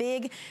have this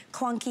big,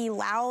 clunky,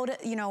 loud,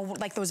 you know,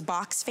 like those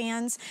box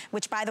fans,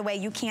 which, by the way,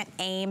 you can't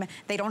aim.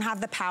 They don't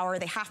have the power.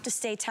 They have to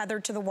stay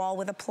tethered to the wall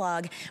with a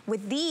plug.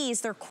 With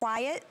these, they're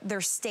quiet.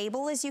 They're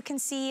stable, as you can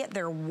see.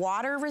 They're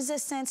water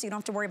resistant, so you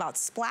don't have to worry about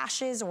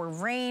splashes or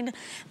rain.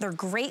 They're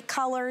great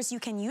colors. You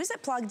can use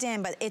it plugged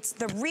in, but it's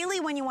really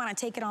when you want to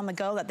take it on the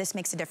go that this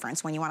makes a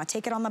difference. When you want to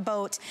take it on the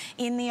boat,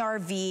 in the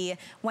RV,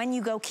 when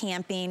you go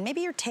camping, maybe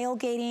you're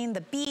tailgating,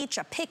 the beach,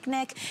 a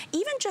picnic,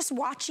 even just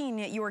watching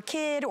your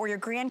kid or your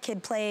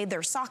grandkid play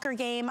their soccer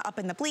game up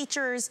in the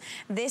bleachers,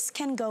 this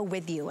can go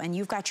with you, and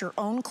you've got your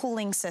own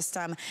cooling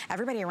system.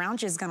 Everybody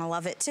around you is gonna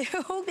love it too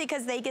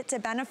because they get to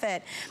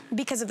benefit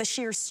because of the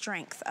sheer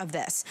strength of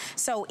this.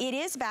 So it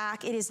is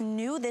back, it is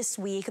new this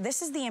week.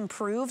 This is the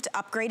improved,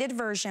 upgraded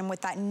version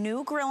with that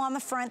new grill on the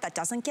front that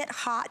doesn't get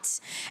hot,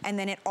 and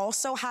then it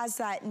also has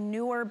that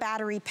newer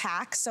battery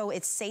pack, so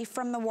it's safe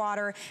from the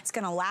water. It's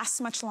gonna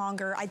last much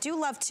longer. I do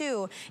love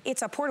too,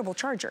 it's a portable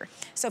charger.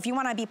 So if you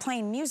wanna be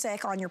playing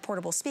music on your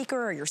portable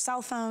speaker or your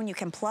cell phone, you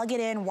can plug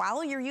it in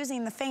while you're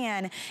using the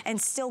fan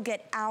and still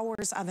get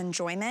hours of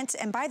enjoyment.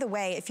 And by the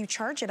way, if you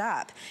charge it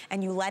up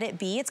and you let it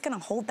be, it's gonna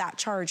hold that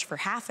charge for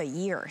half a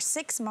year,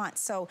 6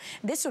 months. So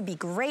this would be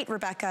great,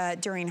 Rebecca,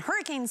 during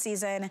hurricane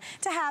season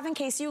to have in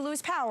case you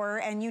lose power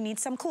and you need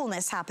some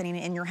coolness happening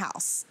in your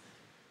house.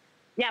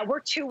 Yeah,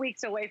 we're 2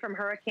 weeks away from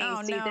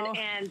hurricane season,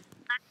 and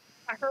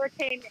a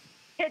hurricane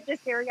hit this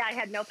area. I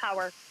had no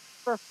power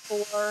for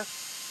 4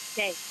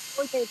 days.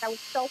 4 days. I was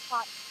so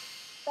hot,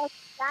 so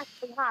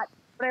exactly hot.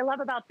 What I love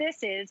about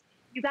this is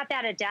you got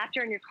that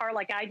adapter in your car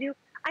like I do.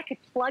 I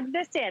could plug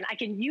this in. I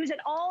can use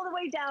it all the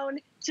way down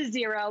to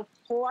 0,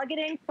 plug it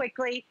in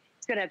quickly.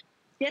 It's going to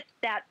get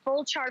that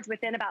full charge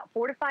within about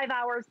 4 to 5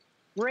 hours,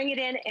 bring it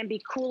in and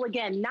be cool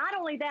again. Not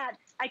only that,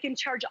 I can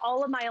charge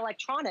all of my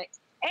electronics,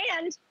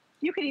 and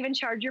you can even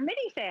charge your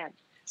mini fan.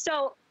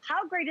 So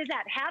how great is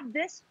that? Have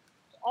this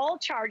all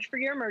charged for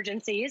your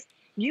emergencies.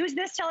 Use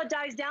this till it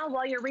dies down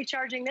while you're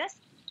recharging this.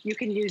 You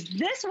can use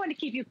this one to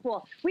keep you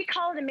cool. We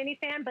call it a mini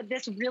fan, but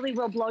this really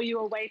will blow you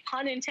away,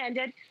 pun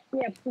intended. We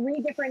have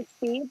 3 different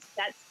speeds.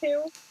 That's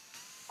 2,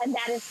 and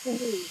that is 3.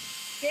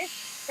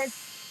 This is a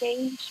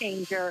game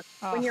changer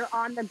when you're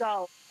on the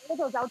go. All of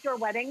those outdoor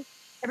weddings,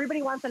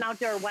 everybody wants an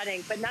outdoor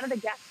wedding, but none of the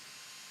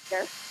guests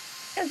there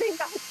because they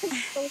know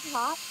it's so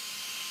hot.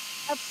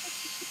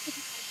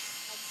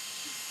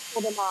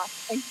 Pull them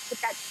off and put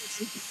that.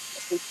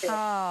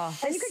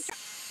 And you can.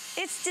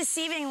 It's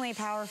deceivingly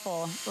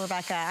powerful,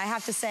 Rebecca, I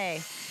have to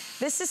say.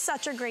 This is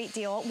such a great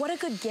deal. What a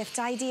good gift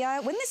idea.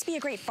 Wouldn't this be a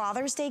great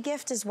Father's Day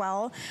gift as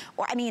well?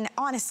 Or, I mean,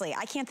 honestly,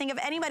 I can't think of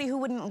anybody who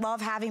wouldn't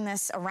love having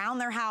this around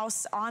their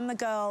house, on the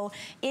go,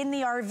 in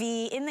the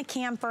RV, in the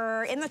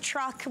camper, in the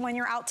truck when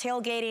you're out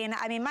tailgating.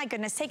 I mean, my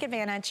goodness, take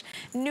advantage.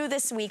 New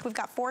this week, we've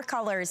got 4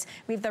 colors.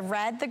 We have the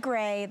red, the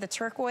gray, the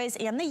turquoise,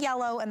 and the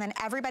yellow, and then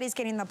everybody's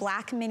getting the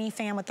black mini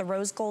fan with the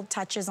rose gold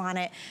touches on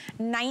it.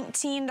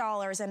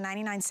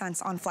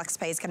 $19.99 on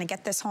FlexPay is gonna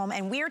get this home,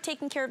 and we are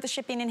taking care of the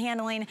shipping and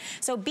handling.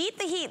 So beat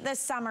the heat this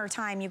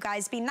summertime, you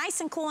guys. Be nice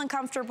and cool and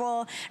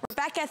comfortable.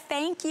 Rebecca,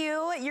 thank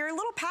you. Your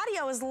little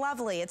patio is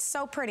lovely. It's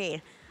so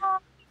pretty.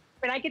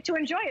 But I get to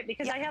enjoy it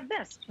because I have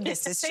this.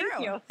 This is Thank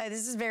true. you.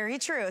 This is very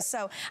true.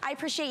 So I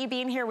appreciate you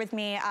being here with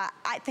me.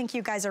 I think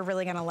you guys are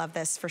really going to love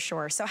this for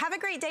sure. So have a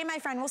great day, my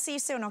friend. We'll see you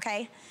soon,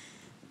 okay?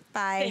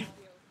 Bye. Thank you.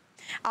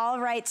 All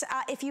right,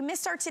 if you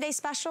missed our Today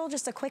Special,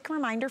 just a quick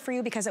reminder for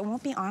you because it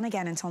won't be on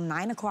again until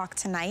 9 o'clock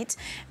tonight.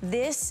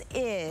 This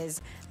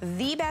is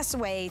the best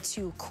way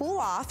to cool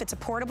off. It's a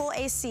portable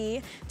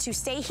AC to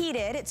stay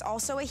heated. It's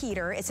also a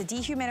heater. It's a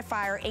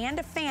dehumidifier and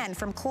a fan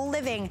from Cool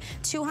Living.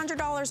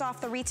 $200 off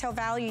the retail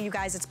value, you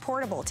guys. It's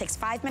portable. It takes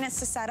 5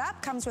 minutes to set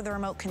up, comes with a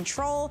remote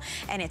control,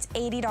 and it's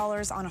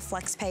 $80 on a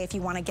FlexPay if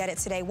you want to get it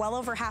today. Well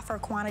over half our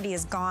quantity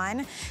is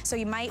gone, so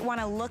you might want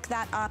to look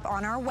that up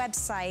on our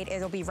website.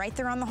 It'll be right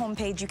there on the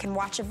homepage. You can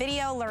watch a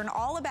video, learn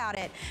all about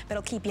it, but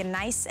it'll keep you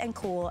nice and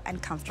cool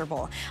and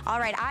comfortable. All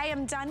right, I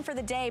am done for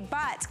the day,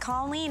 but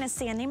Colleen is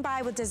standing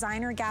by with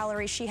Designer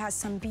Gallery. She has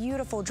some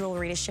beautiful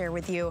jewelry to share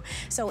with you.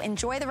 So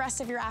enjoy the rest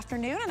of your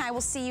afternoon, and I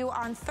will see you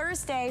on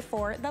Thursday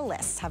for The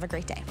List. Have a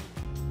great day.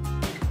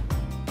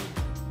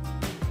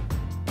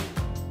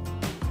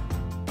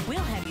 We'll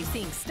have you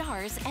seeing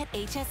stars at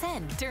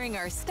HSN during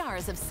our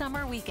Stars of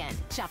Summer weekend.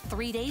 Shop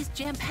 3 days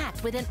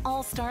jam-packed with an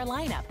all-star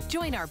lineup.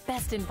 Join our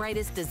best and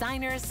brightest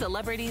designers,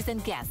 celebrities,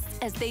 and guests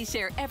as they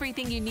share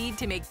everything you need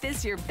to make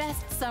this your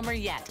best summer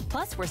yet.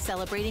 Plus, we're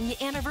celebrating the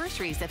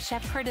anniversaries of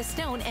Chef Curtis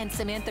Stone and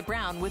Samantha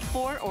Brown with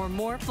 4 or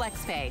more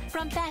FlexPay.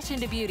 From fashion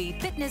to beauty,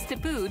 fitness to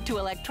food to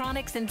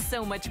electronics and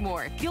so much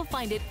more. You'll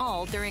find it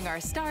all during our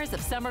Stars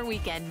of Summer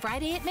weekend,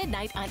 Friday at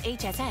midnight on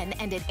HSN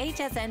and at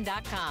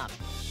hsn.com.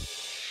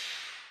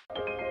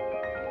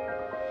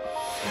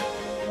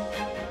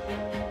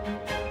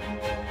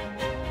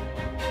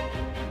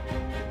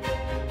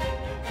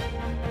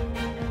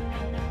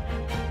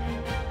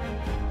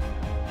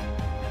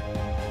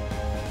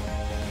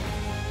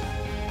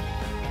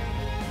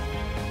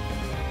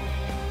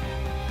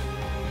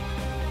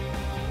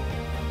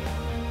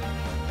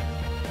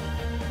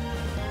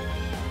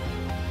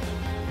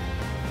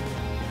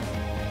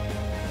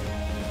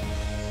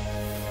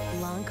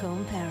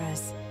 from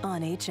Paris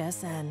on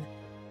HSN.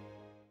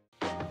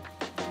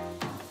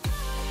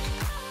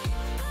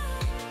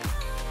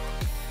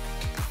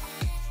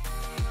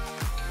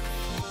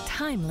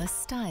 Timeless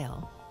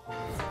style,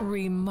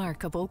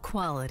 remarkable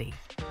quality,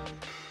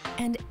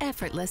 and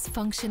effortless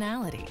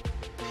functionality.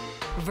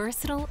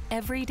 Versatile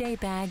everyday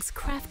bags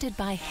crafted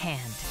by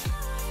hand,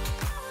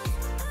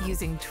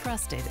 using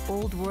trusted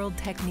old world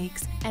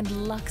techniques and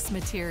luxe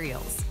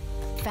materials.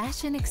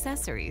 Fashion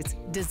accessories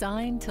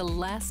designed to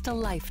last a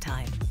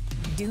lifetime.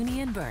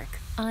 Dooney & Burke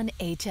on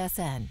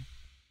HSN.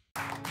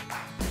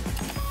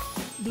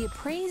 The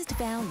appraised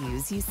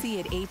values you see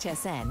at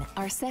HSN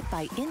are set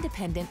by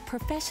independent,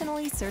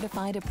 professionally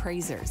certified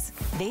appraisers.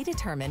 They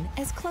determine,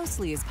 as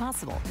closely as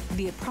possible,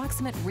 the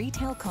approximate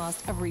retail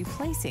cost of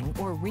replacing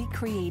or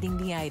recreating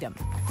the item,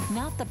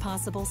 not the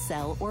possible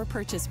sell or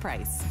purchase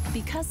price.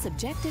 Because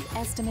subjective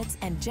estimates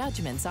and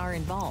judgments are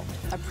involved,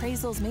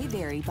 appraisals may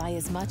vary by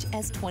as much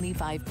as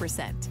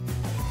 25%.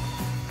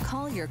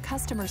 Call your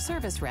customer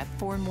service rep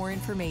for more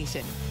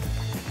information.